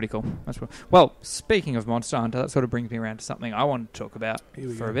 that's pretty cool. That's cool. Well, speaking of Monster Hunter, that sort of brings me around to something I want to talk about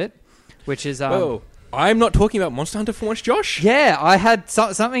for a bit, which is Whoa. I'm not talking about Monster Hunter for once, Josh. Yeah, I had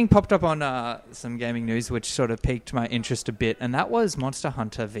something popped up on some gaming news which sort of piqued my interest a bit, and that was Monster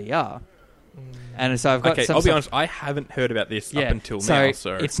Hunter VR. And so I've got Okay, I'll be honest. I haven't heard about this up until now.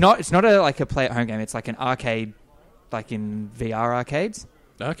 So it's not like a play at home game. It's like an arcade, like in VR arcades.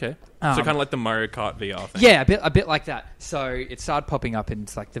 okay, so kind of like the Mario Kart VR thing. Yeah, a bit like that. So it started popping up in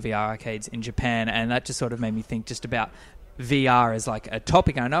like the VR arcades in Japan, and that just sort of made me think just about VR as like a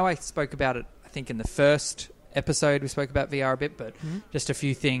topic. I know I spoke about it, I think in the first episode we spoke about VR a bit, but just a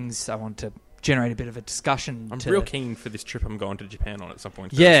few things I want to generate a bit of a discussion. I'm real keen for this trip I'm going to Japan on at some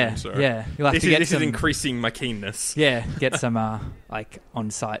point. Yeah, soon, so yeah. You'll have this to get is some, increasing my keenness. Yeah, get some like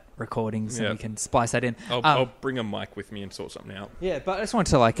on-site recordings, and we can splice that in. I'll bring a mic with me and sort something out. Yeah, but I just want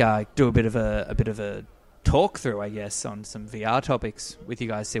to like do a bit of a talk through, I guess, on some VR topics with you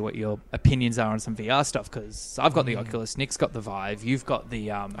guys. See what your opinions are on some VR stuff, because I've got the Oculus, Nick's got the Vive, you've got the.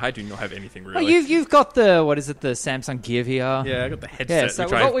 I do not have anything Oh, really. you've got the the Samsung Gear VR. Yeah, I got the headset, so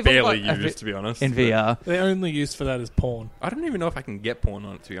which we've I all barely got use, to be honest. in VR. They're only used for that as porn. I don't even know if I can get porn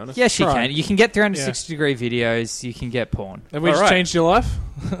on it, to be honest. Yes, you Right. can. You can get 360-degree videos. You can get porn. Have we All just right. changed your life?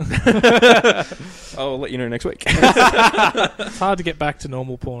 I'll let you know next week. It's hard to get back to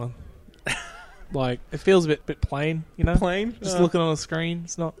normal porn. Like, it feels a bit plain, you know? Plain? Just looking on a screen.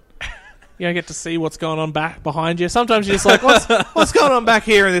 It's not... You don't get to see what's going on back behind you. Sometimes you're just like, what's going on back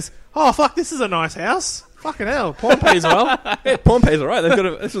here in this? Oh, fuck, this is a nice house. Fucking hell. Porn pays well. Yeah, porn pays alright.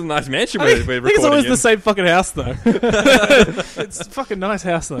 This is a nice mansion we're I think recording it's always in. the same fucking house, though. It's a fucking nice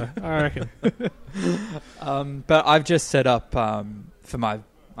house, though, I reckon. But I've just set up for my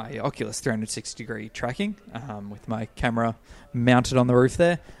Oculus 360-degree tracking with my camera mounted on the roof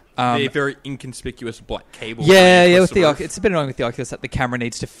there. The very inconspicuous black cable. Yeah. With the roof. it's a bit annoying with the Oculus that the camera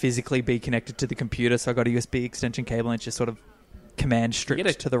needs to physically be connected to the computer. So I got a USB extension cable and it's just sort of command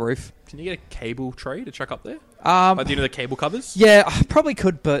stripped to the roof. Can you get a cable tray to chuck up there? Um, Do you know the cable covers? Yeah, I probably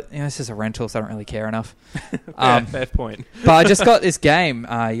could, but this is a rental, so I don't really care enough. Fair point. But I just got this game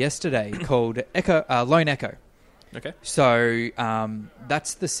yesterday called Lone Echo. Okay. So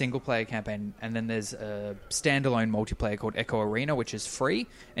that's the single-player campaign, and then there's a standalone multiplayer called Echo Arena, which is free.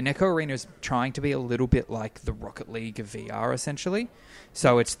 And Echo Arena is trying to be a little bit like the Rocket League of VR, essentially.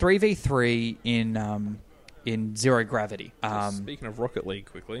 So it's 3v3 in zero gravity. Speaking of Rocket League,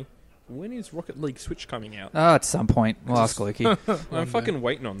 quickly, when is Rocket League Switch coming out? At some point. We'll ask Lukey. I'm fucking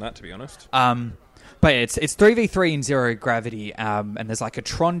waiting on that, to be honest. But it's 3v3 in zero gravity, and there's like a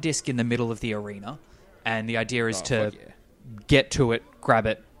Tron disc in the middle of the arena. And the idea is to get to it, grab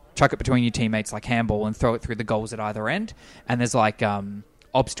it, chuck it between your teammates like handball, and throw it through the goals at either end. And there's like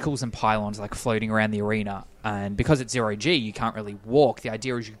obstacles and pylons like floating around the arena. And because it's zero G, you can't really walk. The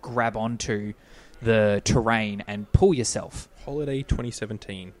idea is you grab onto the terrain and pull yourself. Holiday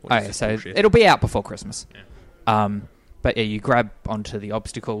 2017. Okay, so it'll be out before Christmas. Yeah. But yeah, you grab onto the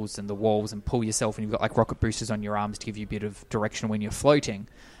obstacles and the walls and pull yourself, and you've got like rocket boosters on your arms to give you a bit of direction when you're floating.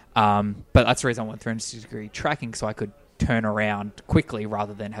 But that's the reason I want 360-degree tracking, so I could turn around quickly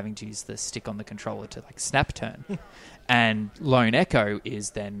rather than having to use the stick on the controller to like snap turn. And Lone Echo is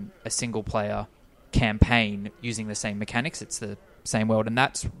then a single-player campaign using the same mechanics. It's the same world, and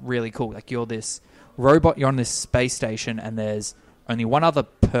that's really cool. Like, you're this robot, you're on this space station, and there's only one other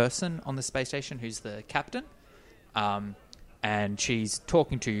person on the space station who's the captain. And she's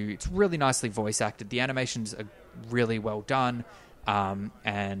talking to you. It's really nicely voice acted. The animations are really well done.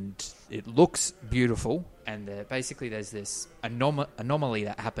 and it looks beautiful. And basically, there's this anomaly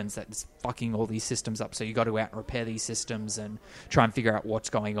that happens that's fucking all these systems up. So you got to go out and repair these systems and try and figure out what's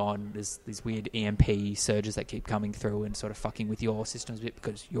going on. There's these weird EMP surges that keep coming through and sort of fucking with your systems a bit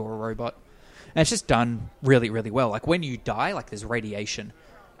because you're a robot. And it's just done really, really well. Like when you die, like there's radiation,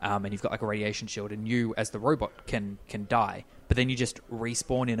 and you've got like a radiation shield, and you as the robot can die, but then you just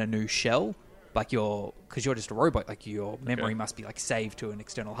respawn in a new shell. Like because you're just a robot, like your memory must be like saved to an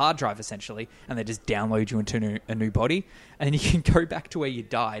external hard drive essentially, and they just download you into a new body, and then you can go back to where you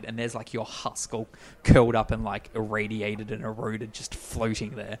died, and there's like your husk all curled up and like irradiated and eroded, just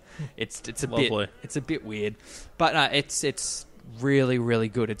floating there. It's a bit weird, but it's really, really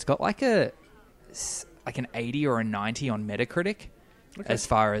good. It's got like an 80 or a 90 on Metacritic, as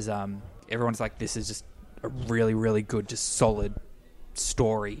far as everyone's like, this is just a really, really good, just solid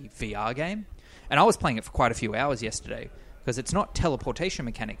story VR game. And I was playing it for quite a few hours yesterday because it's not teleportation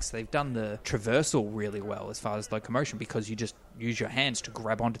mechanics. They've done the traversal really well as far as locomotion, because you just use your hands to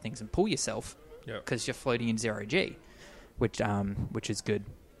grab onto things and pull yourself because you're floating in 0G, which is good.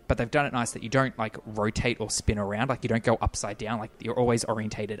 But they've done it nice that you don't like rotate or spin around. Like you don't go upside down. Like you're always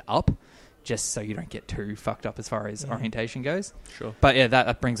orientated up, just so you don't get too fucked up as far as orientation goes. Sure. But yeah,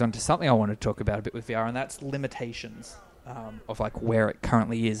 that brings on to something I want to talk about a bit with VR, and that's limitations. Of like where it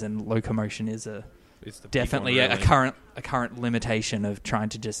currently is, and locomotion is definitely a current limitation of trying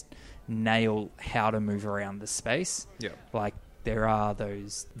to just nail how to move around the space. Yeah, like there are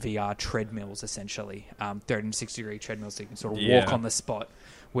those VR treadmills essentially, 360-degree treadmills, so you can sort of walk on the spot.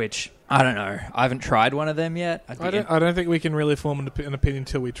 Which I don't know. I haven't tried one of them yet. I don't think we can really form an opinion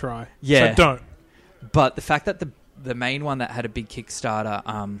until we try. Yeah, so don't. But the fact that the main one that had a big Kickstarter,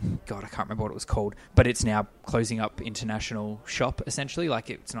 God, I can't remember what it was called, but it's now closing up international shop, essentially. Like,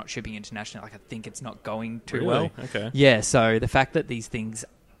 it's not shipping internationally. Like, I think it's not going too well. Okay. Yeah, so the fact that these things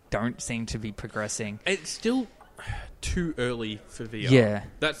don't seem to be progressing... It's still too early for VR. Yeah.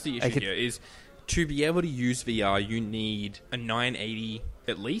 That's the issue here, is to be able to use VR, you need a 980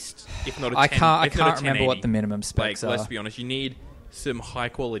 at least, if not a 10. I can't remember what the minimum specs are. Let's be honest, you need some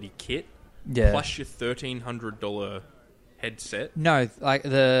high-quality kit. Yeah. Plus your $1,300 headset. No, like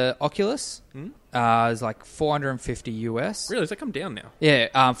the Oculus is like $450 US. Really? Does that come down now? Yeah,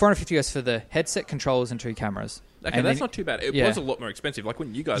 $450 US for the headset, controllers, and 2 cameras. Okay, and that's not too bad. It was a lot more expensive. Like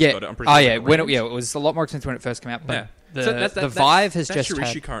when you guys got it, I'm pretty sure. It was a lot more expensive when it first came out. But the Vive has that's just your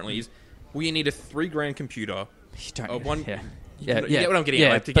issue currently is you need a $3,000 computer. You don't. You get what I'm getting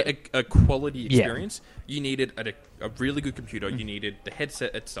at. Like, to get a quality experience, you needed a really good computer. You needed the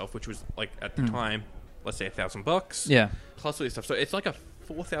headset itself, which was like at the time, let's say $1,000. Yeah. Plus all this stuff. So it's like a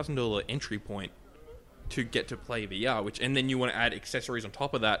 $4,000 entry point to get to play VR. And then you want to add accessories on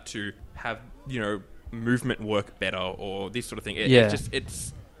top of that to have movement work better or this sort of thing.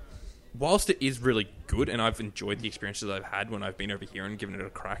 It's whilst it is really good, and I've enjoyed the experiences I've had when I've been over here and given it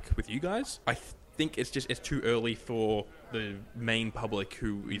a crack with you guys, I think it's too early for the main public,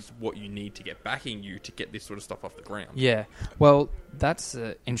 who is what you need to get backing you to get this sort of stuff off the ground. Yeah. Well, that's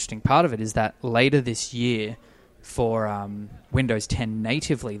the interesting part of it, is that later this year for Windows 10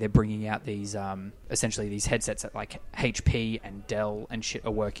 natively, they're bringing out these essentially these headsets that like HP and Dell and shit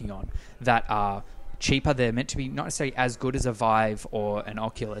are working on that are cheaper. They're meant to be not necessarily as good as a Vive or an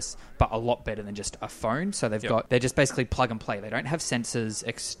Oculus, but a lot better than just a phone. So they're just basically plug and play. They don't have sensors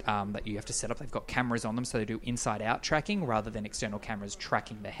that you have to set up. They've got cameras on them, so they do inside out tracking rather than external cameras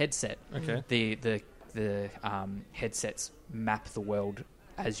tracking the headset. Okay. The headsets map the world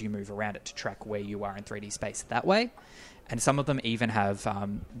as you move around it to track where you are in 3D space that way. And some of them even have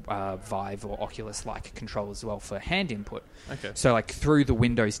Vive or Oculus-like controls as well for hand input. Okay. So, like, through the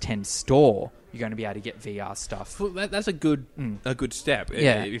Windows 10 store, you're going to be able to get VR stuff. Well, that's a good step.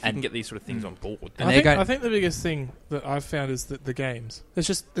 Yeah, if you can get these sort of things on board. I think the biggest thing that I've found is that the games.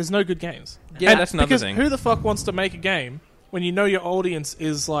 There's no good games. Yeah, that's another thing. Because who the fuck wants to make a game when you know your audience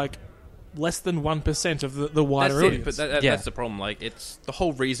is like less than 1% of the wider audience? But that's the problem. Like, it's the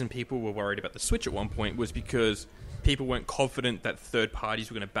whole reason people were worried about the Switch at one point was because people weren't confident that third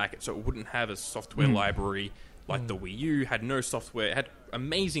parties were going to back it, so it wouldn't have a software library like the Wii U had. No software. It had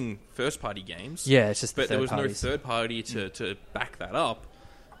amazing first-party games. Yeah, it's just but there was no third party to back that up,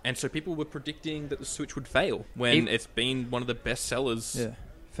 and so people were predicting that the Switch would fail when it's been one of the best sellers. Yeah.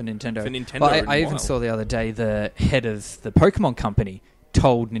 For Nintendo. Well, I even saw the other day the head of the Pokemon company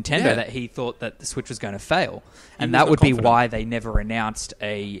told Nintendo that he thought that the Switch was going to fail, and that would be why they never announced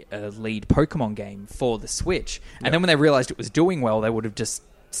a lead Pokemon game for the Switch. And then when they realized it was doing well, they would have just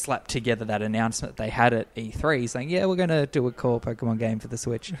slapped together that announcement they had at E3 saying, yeah, we're going to do a core Pokemon game for the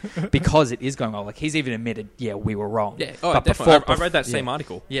Switch because it is going well. Like, he's even admitted, yeah, we were wrong. Yeah, oh, but definitely. I read that same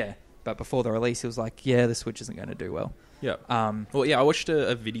article. Yeah, but before the release, he was like, yeah, the Switch isn't going to do well. Yeah. Well, yeah, I watched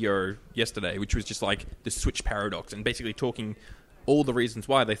a video yesterday, which was just like the Switch paradox, and basically talking all the reasons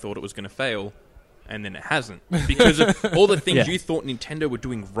why they thought it was going to fail, and then it hasn't. Because of all the things you thought Nintendo were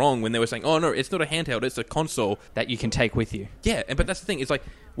doing wrong when they were saying, oh, no, it's not a handheld, it's a console. That you can take with you. Yeah, but that's the thing. It's like,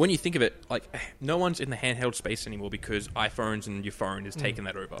 when you think of it, like, no one's in the handheld space anymore because iPhones and your phone has taken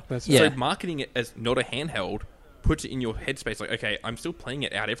that over. So marketing it as not a handheld puts it in your headspace like, okay, I'm still playing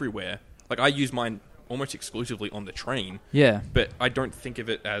it out everywhere. Like, I use mine almost exclusively on the train. Yeah. But I don't think of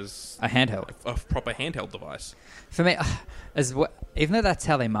it as a handheld. A proper handheld device. For me, even though that's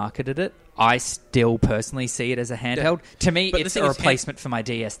how they marketed it, I still personally see it as a handheld. Yeah. To me, it's a replacement for my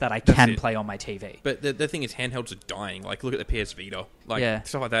DS that I can play on my TV. But the thing is, handhelds are dying. Like, look at the PS Vita. Like,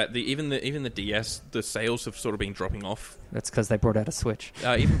 stuff like that. Even the DS, the sales have sort of been dropping off. That's because they brought out a Switch.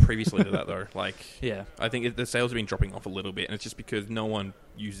 Even previously to that, though. Like, yeah, I think the sales have been dropping off a little bit, and it's just because no one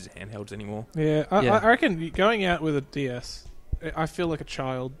uses handhelds anymore. Yeah, I reckon going out with a DS, I feel like a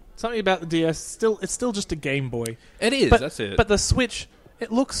child. Something about the DS, it's still just a Game Boy. It is, that's it. But the Switch,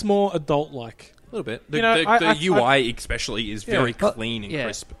 it looks more adult-like. A little bit. The UI especially is very clean and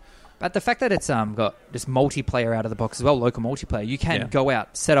crisp. But the fact that it's got this multiplayer out of the box as well, local multiplayer, you can go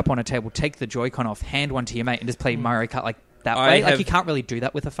out, set up on a table, take the Joy-Con off, hand one to your mate, and just play Mario Kart like that way. Like, you can't really do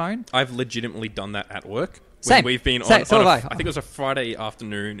that with a phone. I've legitimately done that at work. Same. We've been I think it was a Friday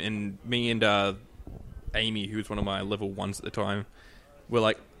afternoon, and me and Amy, who was one of my level 1s at the time, were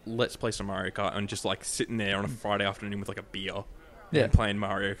like, let's play some Mario Kart, and just like sitting there on a Friday afternoon with like a beer and playing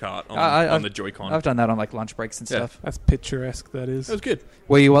Mario Kart on the Joy-Con. I've done that on like lunch breaks and stuff. That's picturesque, that is. It was good.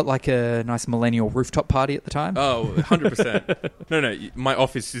 Were you at like a nice millennial rooftop party at the time? Oh, 100%. No, my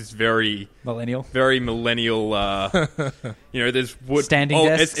office is very millennial. Very millennial. There's wood. Standing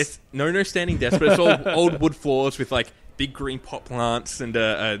desks? It's no standing desks, but it's all old wood floors with like big green pot plants and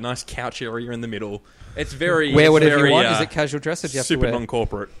a nice couch area in the middle. It's very... Wear whatever you want? Is it casual dress or do you have to wear... Super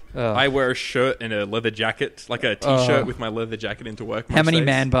non-corporate. Oh. I wear a shirt and a leather jacket, like a T-shirt with my leather jacket into work. How many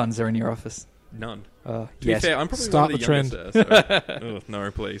man buns are in your office? None. To be fair, I'm probably Start one of the trend. So, no,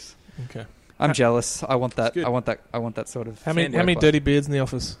 please. Okay. I'm jealous. I want that. I want that sort of... How many dirty beards in the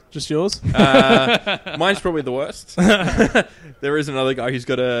office? Just yours? Mine's probably the worst. There is another guy who's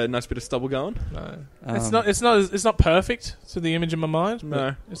got a nice bit of stubble going. No. It's not perfect to the image in my mind.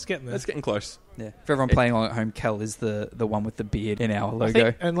 No, it's getting there. It's getting close. Yeah. For everyone playing along at home, Kel is the one with the beard in our logo. I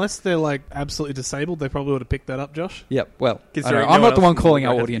think unless they're like absolutely disabled, they probably would have picked that up, Josh. Yep. Well, I'm not the one calling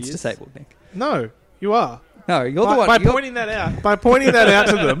our audience disabled, Nick. No, you are. No, you're the one. By pointing that out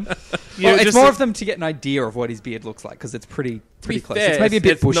to them, it's more of them to get an idea of what his beard looks like because it's pretty close. It's maybe a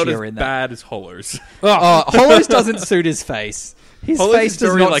bit bushier in that. Not as bad as Hollow's. Hollow's doesn't suit his face. His face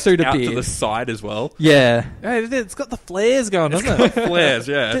does not suit a beard. Out to the side as well. Yeah. It's got the flares going, doesn't it? Flares,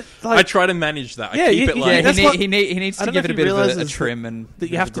 yeah. I try to manage that. I keep it like... he needs to give it a bit of a trim and that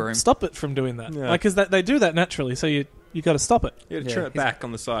you have to stop it from doing that. Because they do that naturally, so you got to stop it. You got to trim it back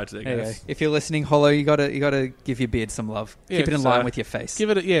on the sides. There you go. If you're listening, Hollow, you got to give your beard some love. Keep it in line with your face.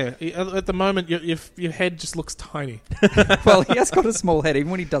 Give it at the moment, your head just looks tiny. Well, he has got a small head, even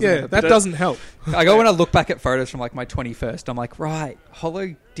when he doesn't. Yeah, that doesn't help. I go when I look back at photos from like my 21st. I'm like, right,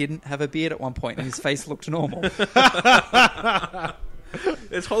 Hollow didn't have a beard at one point, and his face looked normal.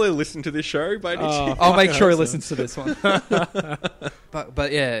 Does Hollow listen to this show? I'll make sure he listens to this one.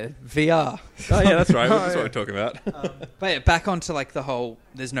 But yeah, VR. Oh yeah, that's right. That's what we're talking about. But yeah, back onto like the whole.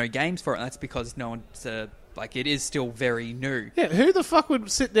 There's no games for it. And that's because no one's like it is still very new. Yeah, who the fuck would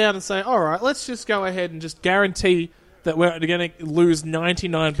sit down and say, all right, let's just go ahead and just guarantee that we're going to lose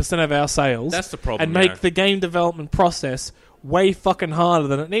 99% of our sales. That's the problem. And make the game development process way fucking harder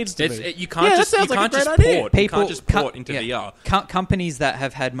than it needs to be. You can't just port into VR. Companies that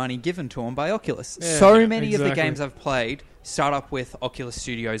have had money given to them by Oculus. Yeah, many of the games I've played start up with Oculus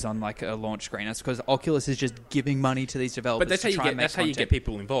Studios on like a launch screen. That's because Oculus is just giving money to these developers. But that's how you get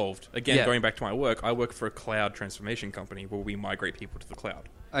people involved. Again, going back to my work, I work for a cloud transformation company where we migrate people to the cloud.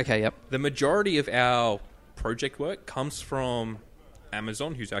 Okay, yep. The majority of our project work comes from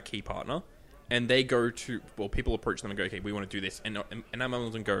Amazon, who's our key partner. And they go to... Well, people approach them and go, okay, we want to do this. And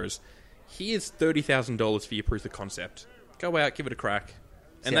Amazon goes, here's $30,000 for your proof of concept. Go out, give it a crack.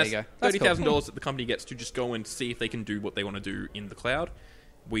 And that's $30,000 that the company gets to just go and see if they can do what they want to do in the cloud.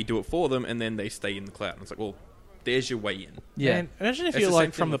 We do it for them, and then they stay in the cloud. And it's like, well, there's your way in. Yeah. And imagine if you're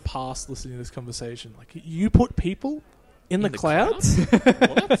like from the past listening to this conversation. Like, you put people in the cloud?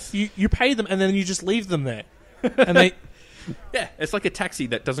 What? You pay them, and then you just leave them there. And they... Yeah, it's like a taxi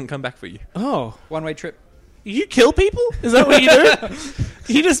that doesn't come back for you. Oh. One-way trip. You kill people? Is that what you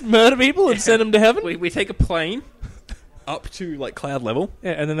do? You just murder people and send them to heaven? We take a plane up to like cloud level,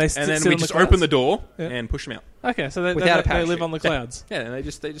 Yeah, and then they sit and then we on just the clouds? open the door Yeah. and push them out. Okay, so Without a they live parachute. on the clouds. Yeah, and they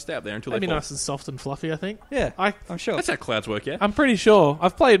just stay up there until That'd they be fall. nice and soft and fluffy, I think. Yeah, I'm I'm sure. That's how clouds work, yeah. pretty sure.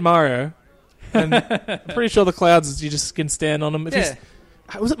 I've played Mario, and I'm pretty sure the clouds, you just can stand on them. If you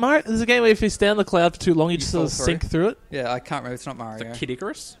Yeah. was it Mario? There's a game where if you stand on the cloud for too long, you just sort of fall sink through it. Yeah, I can't remember. It's not Mario. The Kid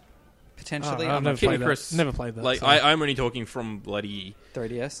Icarus? Potentially. I've I'm never not sure. played that. Icarus. Never played that. Like, so. I'm only talking from bloody...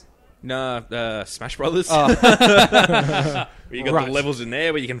 3DS. Smash Brothers. Oh. Where you got Right. the levels in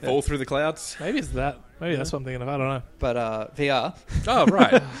there where you can fall through the clouds. Maybe it's that. Maybe that's what I'm thinking of. I don't know. But VR. Oh,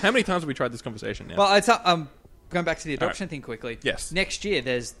 right. How many times have we tried this conversation now? Well, it's going back to the adoption thing quickly. Yes. Next year,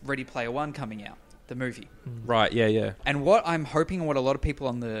 there's Ready Player One coming out, the movie. Right, yeah. And what I'm hoping, and what a lot of people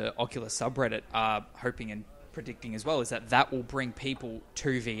on the Oculus subreddit are hoping and predicting as well, is that will bring people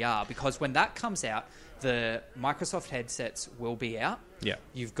to VR. Because when that comes out, the Microsoft headsets will be out. Yeah.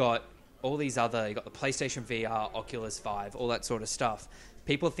 You've got all these other, you've got the PlayStation VR, Oculus 5, all that sort of stuff.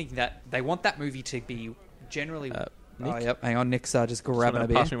 People are thinking that they want that movie to be generally... Nick? Oh, yep. Hang on, Nick's just grabbing a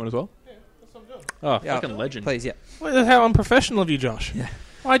beer. Pass me one as well? Yeah, that's what I'm doing. Oh, Yeah. fucking legend. Please, yeah. Wait, that's how unprofessional of you, Josh. Yeah.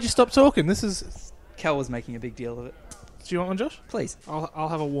 Why'd you stop talking? This is... Cal was making a big deal of it. Do you want one, Josh? Please. I'll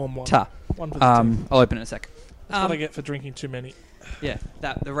have a warm one. Ta. One for the team. I'll open it in a sec. That's what I get for drinking too many. Yeah,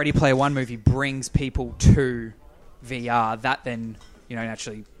 that the Ready Player One movie brings people to VR. That then,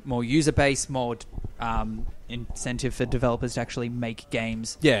 naturally more user base, more incentive for developers to actually make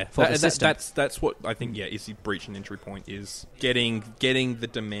games. Yeah, for the system. that's what I think. Yeah, is the breach and entry point is getting the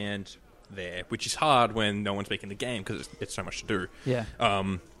demand there, which is hard when no one's making the game because it's so much to do. Yeah.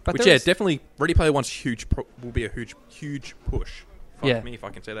 But there is- definitely Ready Player One's will be a huge push. Fuck Yeah. me if I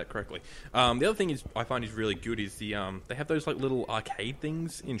can say that correctly. The other thing I find is really good is the they have those like little arcade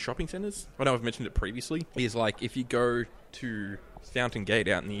things in shopping centres. I know I've mentioned it previously. Is like if you go to Fountain Gate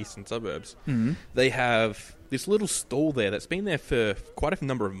out in the eastern suburbs, they have this little stall there that's been there for quite a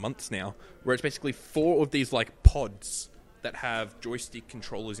number of months now, where it's basically 4 of these like pods that have joystick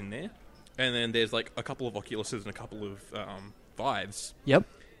controllers in there, and then there's like a couple of Oculuses and a couple of Vives. Yep.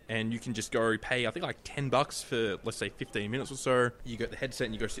 And you can just go pay, I think, like $10 for, let's say, 15 minutes or so. You get the headset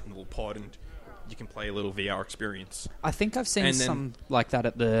and you go sit in a little pod and you can play a little VR experience. I think I've seen And then- some like that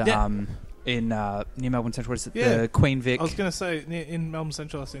at the Yeah. in near Melbourne Central. What is it? Yeah. The Queen Vic. I was going to say, in Melbourne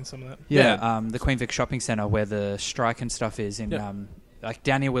Central, I've seen some of that. Yeah, the Queen Vic shopping centre where the strike and stuff is in, Yeah. like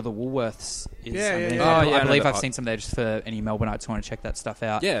down here where the Woolworths is. Yeah, yeah, yeah. Oh, I yeah, I know believe that I've part. seen some there just for any Melbourneites who want to check that stuff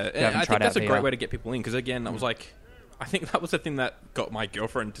out. Yeah, Who haven't I tried think that's out a great VR. way to get people in. Because, again, I was like... I think that was the thing that got my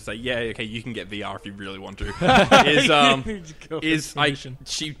girlfriend to say, yeah, okay, you can get VR if you really want to.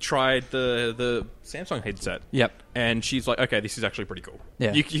 She tried the Samsung headset. Yep. And she's like, okay, this is actually pretty cool.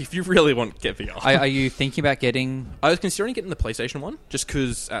 Yeah. If you really want to get VR. Are you thinking about getting... I was considering getting the PlayStation one, just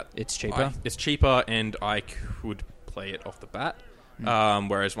because It's cheaper? It's cheaper, and I could play it off the bat.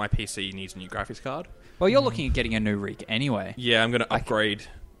 Whereas my PC needs a new graphics card. Well, you're looking at getting a new rig anyway. Yeah, I'm going to upgrade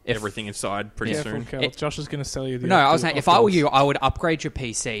everything inside pretty Careful, soon. Cal. Josh is going to sell you the... No, I was saying, if I were Oculus. you, I would upgrade your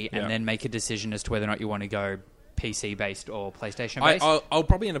PC and Yeah. then make a decision as to whether or not you want to go PC-based or PlayStation-based. I'll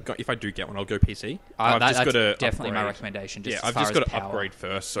probably end up going, if I do get one, I'll go PC. That's gotta definitely my upgrade. recommendation. Just Yeah, as I've far just as got to power. upgrade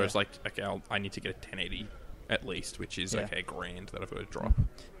first, so Yeah. it's like, okay, I need to get a 1080 at least, which is, Yeah. okay, $1,000 that I've got to drop.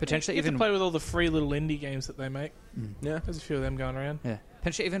 Potentially You have even... to play with all the free little indie games that they make. Yeah. There's a few of them going around. Yeah.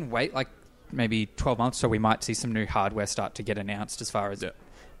 Potentially even wait like maybe 12 months so we might see some new hardware start to get announced as far as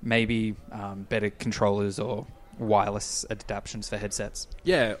maybe better controllers or wireless adaptations for headsets.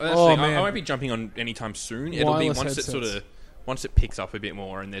 Yeah, Oh, I man. won't be jumping on anytime soon. It'll Wireless be once it picks up a bit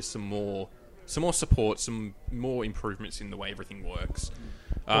more and there's some more support, some more improvements in the way everything works.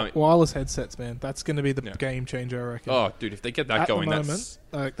 Wireless headsets, man. That's going to be the Yeah. game changer, I reckon. Oh, dude, if they get that At going, the moment,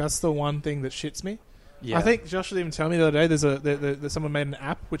 that's the one thing that shits me. Yeah. I think Josh was even telling me the other day there's someone made an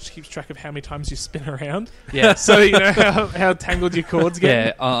app which keeps track of how many times you spin around. Yeah. So you know how tangled your cords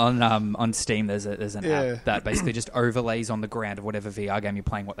get. Yeah, on Steam there's an Yeah. app that basically just overlays on the ground of whatever VR game you're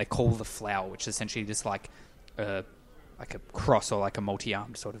playing what they call the flower, which is essentially just like a cross or like a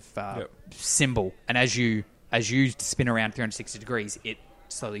multi-armed sort of symbol. And as you spin around 360 degrees, it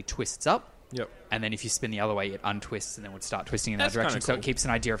slowly twists up. Yep. And then if you spin the other way, it untwists and then would start twisting in that That's direction. kinda So cool. it keeps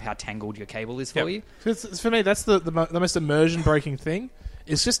an idea of how tangled your cable is for you. For me, that's the most immersion breaking thing.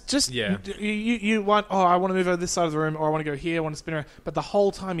 It's just Yeah. you want, I want to move over this side of the room, or I want to go here, I want to spin around, but the whole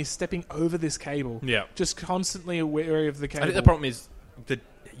time you're stepping over this cable. Yeah. Just constantly aware of the cable. I think the problem is that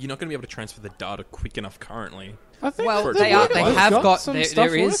you're not going to be able to transfer the data quick enough currently. I think Well, they're they working. have got some there stuff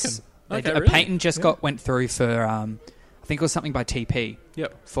is working. Okay, a really? patent just went through for I think it was something by TP.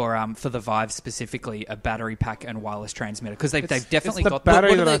 Yep. For the Vive specifically, a battery pack and wireless transmitter, because they've definitely it's the got battery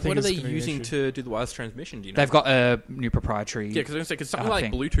What that I are think they is gonna be an using issue. to do the wireless transmission? Do you know? They've got a new proprietary. Yeah, because I was going to say, something like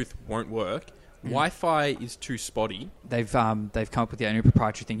thing. Bluetooth won't work. Wi-Fi is too spotty. They've come up with a new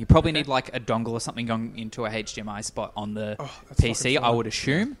proprietary thing. You probably need like a dongle or something going into a HDMI spot on the that's PC. fucking I fun. would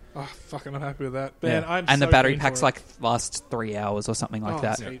assume. Oh, fucking, I'm happy with that. Man, I'm And so the battery keen for packs it. like last 3 hours or something like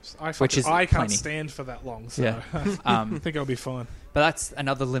that. Heaps. I Which is I can't plenty. stand for that long. So Yeah. I think I'll be fine. But that's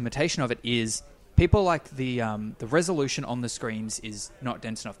another limitation of it is people like the resolution on the screens is not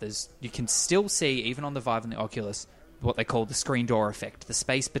dense enough. You can still see, even on the Vive and the Oculus, what they call the screen door effect, the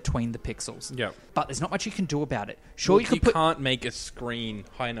space between the pixels. Yeah. But there's not much you can do about it. Sure, You can't make a screen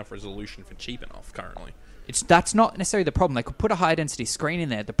high enough resolution for cheap enough currently. That's not necessarily the problem. They could put a high density screen in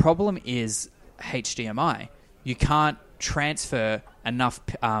there. The problem is HDMI. You can't transfer enough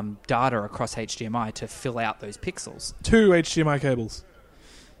data across HDMI to fill out those pixels. 2 HDMI cables.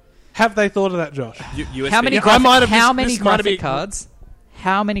 Have they thought of that, Josh? USB. How many I might have how missed- many this might have graphic been- cards?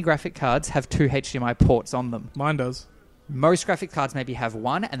 How many graphic cards have 2 HDMI ports on them? Mine does. Most graphic cards maybe have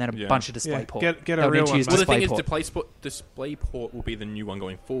one, and then a Yeah. bunch of display Yeah, ports. get a They'll real need to one, use mate. Well, the thing is, DisplayPort. DisplayPort will be the new one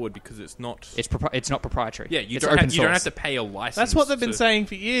going forward because it's not. It's not proprietary. Yeah, you It's don't open have, you don't source. have to pay a license. That's what they've been to- saying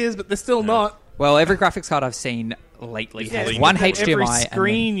for years, but they're still not. Well, every graphics card I've seen lately Yeah, has it's one Every HDMI.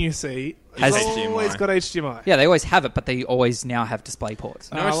 screen you see Has has HDMI. always got HDMI. Yeah, they always have it, but they always now have display ports.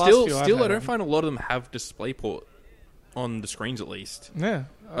 No, last still, few I've still, had I don't them. find a lot of them have DisplayPort on the screens at least. Yeah.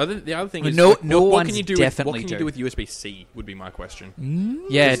 The other thing Well, is, no- like, no what ones can you do? definitely What can you do. do with USB-C? Would be my question.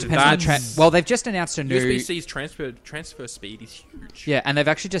 Yeah, it depends on the that's- well, they've just announced a new USB-C's transfer speed is huge. Yeah, and they've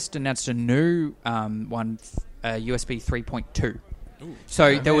actually just announced a new one, USB 3.2. Ooh.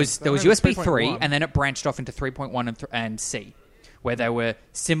 So there was I remember USB 3, 3.1. and then it branched off into 3.1 and C, where they were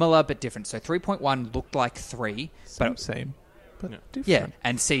similar but different. So 3.1 looked like 3, but Same. But Yeah. different. yeah,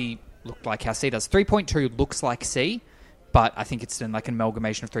 and C looked like how C does. 3.2 looks like C, but I think it's in like an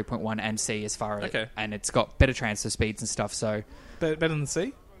amalgamation of 3.1 and C as far as Okay. and it's got better transfer speeds and stuff. So Better than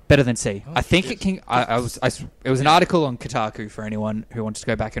C? better than C. I think it can. It was an article on Kotaku for anyone who wants to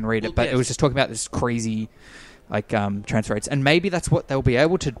go back and read it, Well, but yes. it was just talking about this crazy transfer rates, and maybe that's what they'll be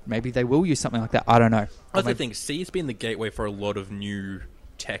able to. Maybe they will use something like that. I don't know. That's the thing. C has been the gateway for a lot of new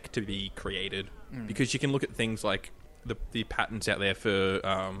tech to be created because you can look at things like the patents out there for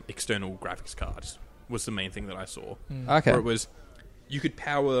external graphics cards was the main thing that I saw. Okay. Where it was you could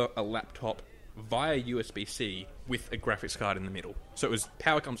power a laptop via USB-C with a graphics card in the middle. So it was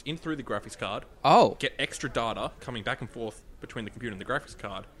power comes in through the graphics card, Oh, get extra data coming back and forth between the computer and the graphics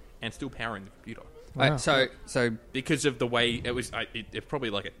card, and still powering the computer. Wow. so Because of the way it was, it's probably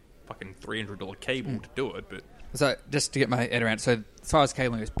like a fucking $300 cable to do it, but just to get my head around. So as far as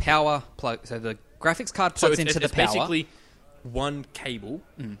cabling goes, power plug. So the graphics card so plugs it's, into it's the power. basically one cable,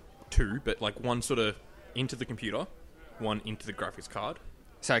 two, but like one sort of into the computer, one into the graphics card.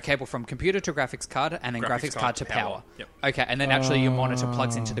 So a cable from computer to graphics card, and then graphics card to power. Yep. Okay, and then naturally your monitor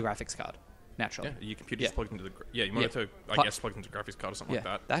plugs into the graphics card. Naturally. Yeah, your computer Yeah. just plugged into the your monitor. I Plu- guess plugged into the graphics card or something Yeah,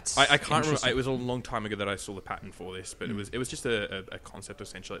 like that. that's I can't remember. interesting. It was a long time ago that I saw the patent for this, but it was just a concept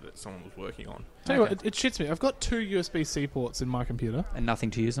essentially that someone was working on. Tell you Okay. what, it shits me. I've got 2 USB-C ports in my computer. And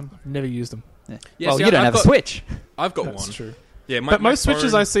nothing to use them. Never used them. Yeah. Yeah, well, see, you don't I've have a got- Switch. I've got That's one. true. Yeah, But most my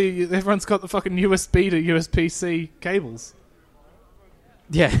switches phone- I see, everyone's got the fucking USB to USB-C cables.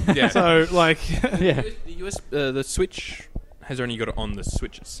 Yeah. Yeah. So, like... yeah. The Switch has only got it on the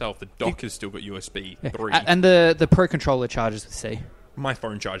Switch itself. The dock has still got USB 3. And the Pro controller charges with C. My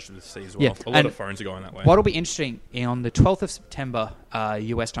phone charged with C as well. Yeah, A lot and of phones are going that way. What'll be interesting, on the 12th of September,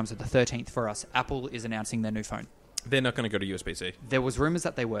 US time, so the 13th for us, Apple is announcing their new phone. They're not going to go to USB-C. There was rumours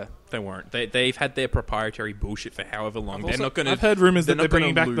that they were. They won't. They've had their proprietary bullshit for however long. They're not going to. I've heard rumours that they're not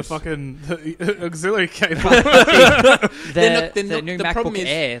gonna bringing back the lose. fucking the auxiliary cable. The they're not- new the MacBook problem is-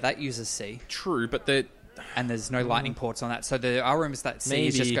 Air, that uses C. True, but the And there's no lightning ports on that. So there are rumours that C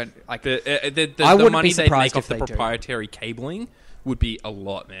is just going... like. the I wouldn't money be they surprised make off if the they do. proprietary cabling would be a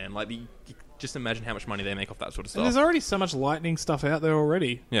lot, man. Like just imagine how much money they make off that sort of And there's stuff. already so much lightning stuff out there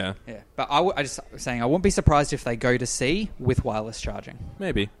already. Yeah, Yeah, but I just was saying I wouldn't be surprised if they go to C with wireless charging.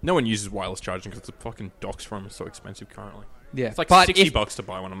 maybe. No one uses wireless charging because the fucking docks for them are so expensive currently. Yeah, It's like but $60 to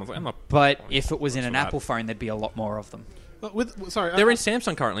buy one. I'm like, I'm not. But if it was in an for that. Apple phone, there'd be a lot more of them. But sorry, They're in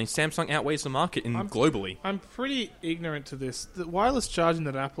Samsung currently. Samsung outweighs the market globally. I'm pretty ignorant to this. The wireless charging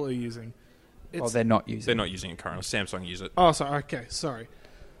that Apple are using... Well, they're not using They're not using it currently. Samsung use it. Oh, sorry. Okay, sorry.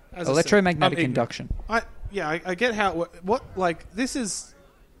 As I said, electromagnetic I'm ignorant. induction. I get how what like this is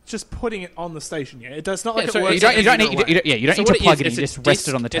just putting it on the station. Yeah, it does not like so it works. You don't in any need other way. you don't So need what to it plug is, it in. You it's just a rest it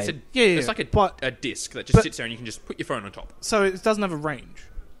disc- on the it's table. It's like but- a disc that just sits there and you can just put your phone on top. So it doesn't have a range.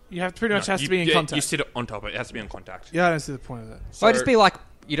 You have pretty much has to be in contact. You sit it on top of it. It has to be on contact. Yeah, I don't see the point of that. So it'd just be like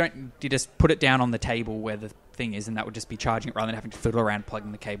you just put it down on the table where the thing is, and that would just be charging it rather than having to fiddle around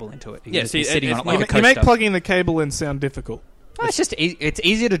plugging the cable into it. You Yeah, just be see, sitting on it like a You coaster. make plugging the cable in sound difficult. Oh, it's just it's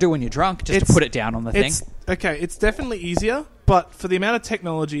easier to do when you're drunk, just to put it down on the thing. Okay, it's definitely easier, but for the amount of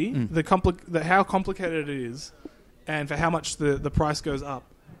technology, how complicated it is, and for how much the price goes up,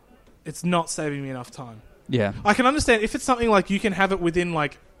 it's not saving me enough time. Yeah. I can understand if it's something like you can have it within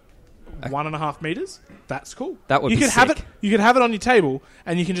like 1.5 meters. That's cool. That would be have sick. it. You can have it on your table,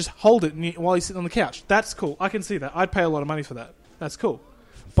 and you can just hold it while you're sitting on the couch. That's cool. I can see that. I'd pay a lot of money for that. That's cool.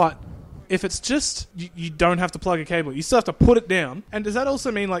 But if it's just you don't have to plug a cable, you still have to put it down. And does that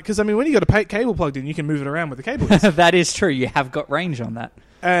also mean like because I mean when you got a cable plugged in, you can move it around with the cable. That is true. You have got range on that.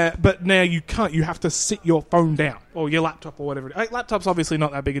 But now you can't. You have to sit your phone down or your laptop or whatever. Laptop's obviously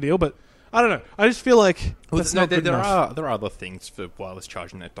not that big a deal, but I don't know. I just feel like that's not good enough. There are other things for wireless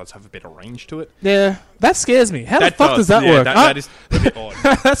charging that does have a bit of range to it. Yeah, that scares me. How the fuck does that work? That is a bit odd.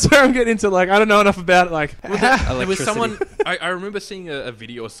 That's where I'm getting into. Like, I don't know enough about it. Like, There was someone. I remember seeing a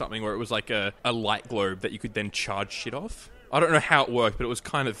video or something where it was like a light globe that you could then charge shit off. I don't know how it worked, but it was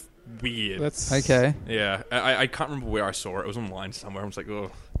kind of weird. that's Okay. Yeah, I can't remember where I saw it. It was online somewhere. I was like,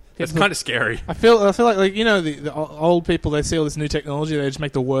 oh, it's kind of scary. I feel like you know the old people, they see all this new technology, they just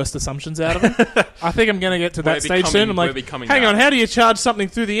make the worst assumptions out of it. I think I'm going to get to that stage soon. I'm like, hang on, how do you charge something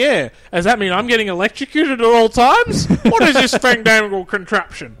through the air? Does that mean I'm getting electrocuted at all times? What is this fandangle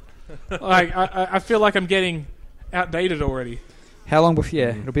contraption? Like I feel like I'm getting outdated already. How long before?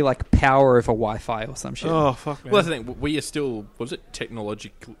 Yeah, it'll be like power over Wi-Fi or some shit. Oh fuck, man. Well, that's the thing. We are still. What was it?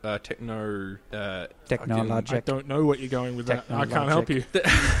 Technologic. Technologic. I don't know what you're going with that. I can't help you.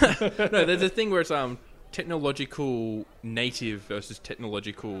 No, there's a thing where it's technological native versus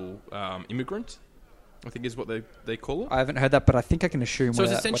technological immigrant. I think is what they call it. I haven't heard that, but I think I can assume. So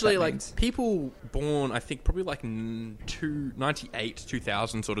it's what essentially that like means. people born, I think, probably like 98,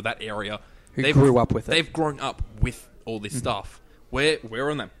 2000, sort of that area. Who grew up with it. They've grown up with all this stuff. We're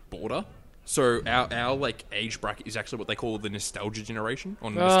on that border. So our like age bracket is actually what they call the nostalgia generation.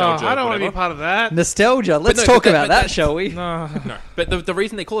 Or nostalgia, I don't want to be whatever. part of that. Nostalgia. Let's no, talk but about that, that- shall we? No. No, but the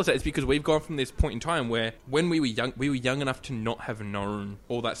reason they call us that is because we've gone from this point in time where when we were young enough to not have known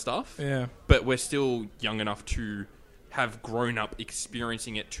all that stuff. Yeah. But we're still young enough to have grown up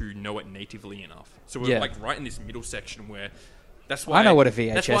experiencing it to know it natively enough. So we're like right in this middle section where that's why I know what a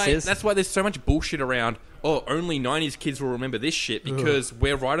VHS is. That's why there's so much bullshit around. Oh, only 90s kids will remember this shit because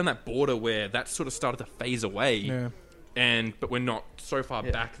we're right on that border where that sort of started to phase away. Yeah. But we're not so far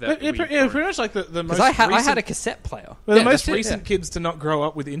back that But, pretty much like the most. Because I had recent, a cassette player. well, the Yeah, most that's it, recent kids to not grow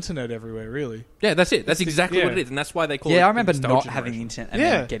up with internet everywhere, really. Yeah, that's it. That's exactly yeah. what it is, and that's why they call it. Yeah, I remember nostalgia not having generation. internet and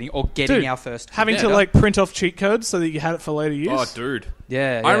Yeah. then getting Dude, our first Having to Yeah. like print off cheat codes so that you had it for later use. Oh, dude.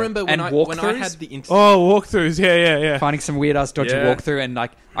 Yeah, I remember when and I walkthroughs? had the internet. Oh, walkthroughs. Yeah. Finding some weird ass dodgy Yeah. walkthrough, and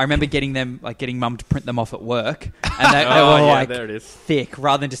like I remember getting mum to print them off at work, and they Oh, were yeah, like there it is. thick,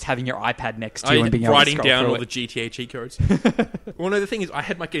 rather than just having your iPad next to you and being able to writing scroll down through all it. the GTA cheat codes. Well, no, the thing is, I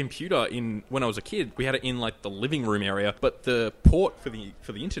had my computer in when I was a kid. We had it in like the living room area, but the port for the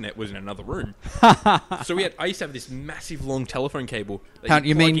internet was in another room. So I used to have this massive long telephone cable. That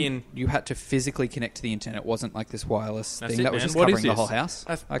You plug mean in. you had to physically connect to the internet? It wasn't like this wireless That's thing it, that was man. just What is covering the this? whole house.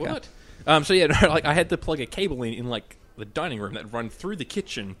 What? So yeah, no, like I had to plug a cable in like the dining room that run through the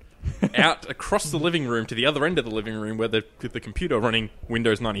kitchen, out across the living room to the other end of the living room where the computer running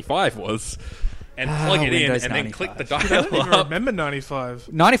Windows 95 was, and plug it in Windows and then 95. click the I don't even dial up. remember 95.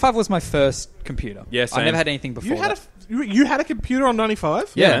 95 was my first computer. Yeah, I same. never had anything before. You had a computer on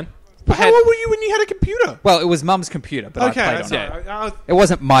 95? Yeah, Yeah. man. But how old were you when you had a computer? Well, it was mum's computer, but Okay, I played on sorry. it. It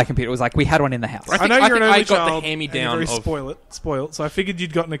wasn't my computer. It was like we had one in the house. I I think- know you're an I only got the child. hand-me-down and you're of- very spoiled. So I figured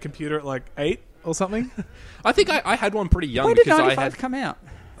you'd gotten a computer at like 8 or something. I think I had one pretty young When did because I 95 had come out?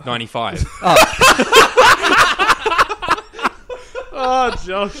 95. Oh,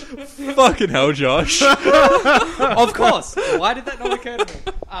 Josh. Fucking hell, Josh. Of course. Why did that not occur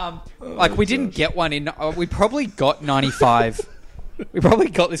to me? Like we didn't get one in. We probably got 95. We probably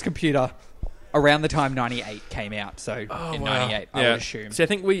got this computer around the time 98 came out. So in 98, I would assume. See, I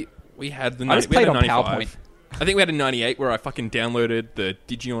think we had the. I just we had played a on 95. PowerPoint. I think we had a 98 where I fucking downloaded the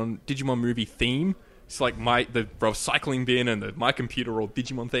Digimon movie theme. It's like the recycling bin and my computer all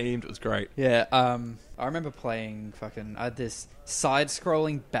Digimon themed. It was great. Yeah. I remember playing I had this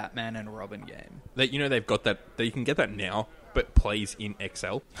side-scrolling Batman and Robin game. They've got that. You can get that now. but plays in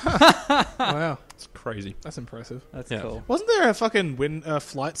Excel. Wow, It's crazy. that's impressive. That's Yeah. cool. Wasn't there a fucking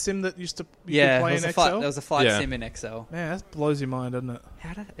flight sim that used to you Yeah, could play in Excel? there was a flight Yeah. sim in Excel. Man, that blows your mind, doesn't it?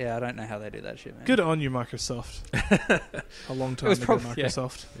 Yeah, I don't know how they do that shit, man. Good on you, Microsoft. A long time was ago, probably-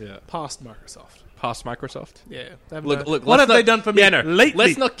 Microsoft. Yeah. Past Microsoft. Past Microsoft. Yeah. They haven't Look, done- look. what let's have they not- done for me Yeah, no. lately?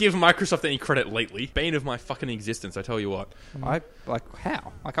 Let's not give Microsoft any credit lately. Bane of my fucking existence, I tell you what. I like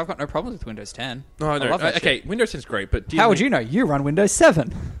how? Like I've got no problems with Windows 10. No, I love that okay, shit. Windows 10 is great, but How would you know? You run Windows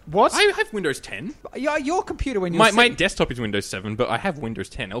 7. What? I have Windows 10. Yeah, your computer when you're My sitting- desktop is Windows 7, but I have Windows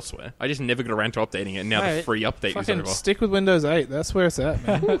 10 elsewhere. I just never got around to updating it. And now the Mate, free update is Fucking over. stick with Windows 8. That's where it's at,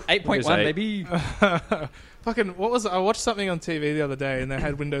 man. 8.1 8. maybe. Fucking, what was it? I watched something on TV the other day and they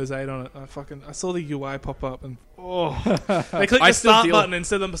had Windows 8 on it. I saw the UI pop up and they clicked I the still start deal- button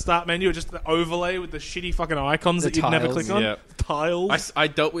instead of the start menu, just the overlay with the shitty fucking icons The that you'd never tiles. click on. Yeah. Tiles. I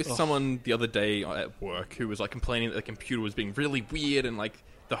dealt with someone the other day at work who was like complaining that the computer was being really weird and like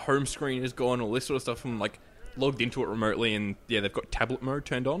the home screen is gone, all this sort of stuff, and like logged into it remotely, and yeah, they've got tablet mode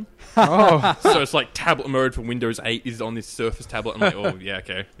turned on. Oh, So it's like tablet mode for Windows 8 is on this Surface tablet. I'm like, oh yeah,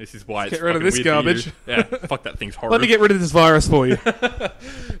 okay, this is why it's Get rid of fucking this weird garbage. for you. Yeah, fuck that thing's horrible. let me get rid of this virus for you.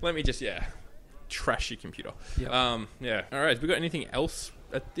 Let me just trash your computer. Yep. Yeah. All right. Have we got anything else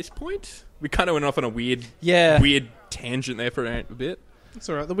at this point? We kind of went off on a weird tangent there for a bit. It's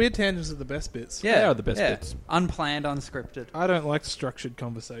alright. The weird tangents are the best bits. Yeah, They are the best bits. Unplanned, unscripted. I don't like structured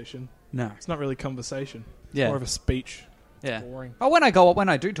conversation. No. It's not really conversation. It's Yeah. more of a speech. Yeah. Boring. Oh, when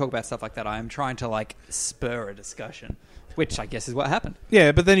I do talk about stuff like that, I am trying to like spur a discussion, which I guess is what happened.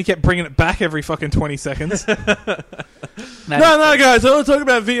 Yeah, but then you kept bringing it back every fucking 20 seconds. No, That is guys, I want to talk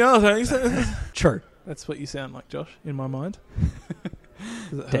about VR things. true. That's what you sound like, Josh, in my mind.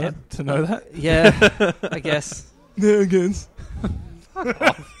 Is it Damn. hard to know that? Yeah, I guess. Yeah, I guess.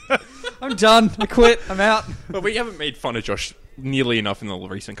 I'm done. I quit. I'm out. But we haven't made fun of Josh nearly enough in the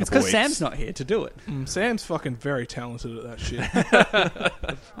recent It's couple because weeks. Sam's not here to do it. Sam's fucking very talented at that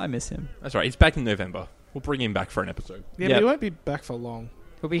shit. I miss him. That's right. He's back in November. We'll bring him back for an episode. Yeah, Yep. but he won't be back for long.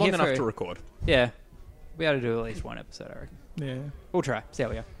 We'll be Long here enough for to record. yeah. We ought to do at least one episode, I reckon. Yeah. We'll try. See how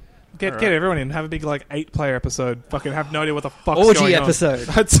we go. Get Alright. everyone in. Have a big, 8-player episode. Fucking have no idea what the fuck's Orgy going on. episode.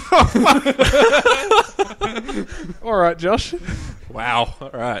 That's Alright, Josh. Wow. All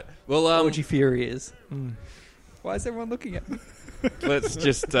right. Well, Orgy Fury is. Mm. Why is everyone looking at me? let's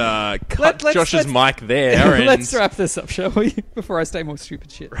just cut let's- Josh's let's- mic there. And Let's wrap this up, shall we? Before I say more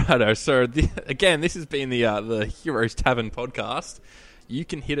stupid shit. Righto. So again, this has been the Heroes Tavern podcast. You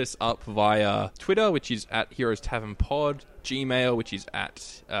can hit us up via Twitter, which is at Heroes Tavern Pod, Gmail, which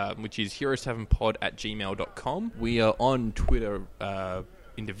is Heroes Tavern Pod at gmail.com. We are on Twitter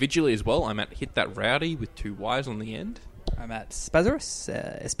individually as well. I'm at Hit That Rowdy with 2 Y's on the end. I'm at Spazarus,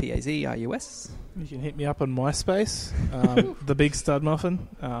 Spazrus. You can hit me up on MySpace. The Big Stud Muffin.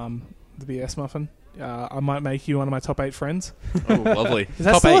 The BS Muffin. I might make you one of my top 8 friends. Oh, lovely. Is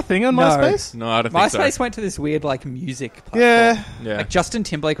that Top still a 8. thing on No. MySpace? No, I don't think MySpace so. went to this weird music platform. Yeah. Yeah. Like Justin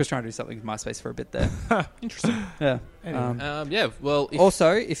Timberlake was trying to do something with MySpace for a bit there. Interesting. Yeah. Anyway. Yeah. Well, if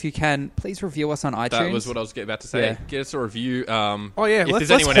Also, if you can, please review us on iTunes. that was what I was about to say. Yeah. Get us a review. Oh yeah, if let's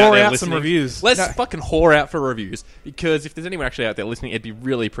there's anyone out pour there out listening, some reviews. Let's No. fucking whore out for reviews, because if there's anyone actually out there listening, it'd be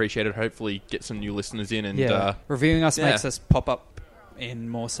really appreciated. Hopefully, get some new listeners in, and reviewing us yeah. makes us pop up in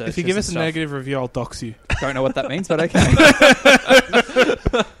more searches. If you give us a and stuff. negative review, I'll dox you. Don't know what that means, but okay.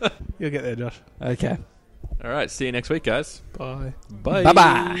 You'll get there, Josh. Okay. all right. See you next week, guys. Bye. Bye.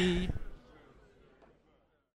 Bye-bye.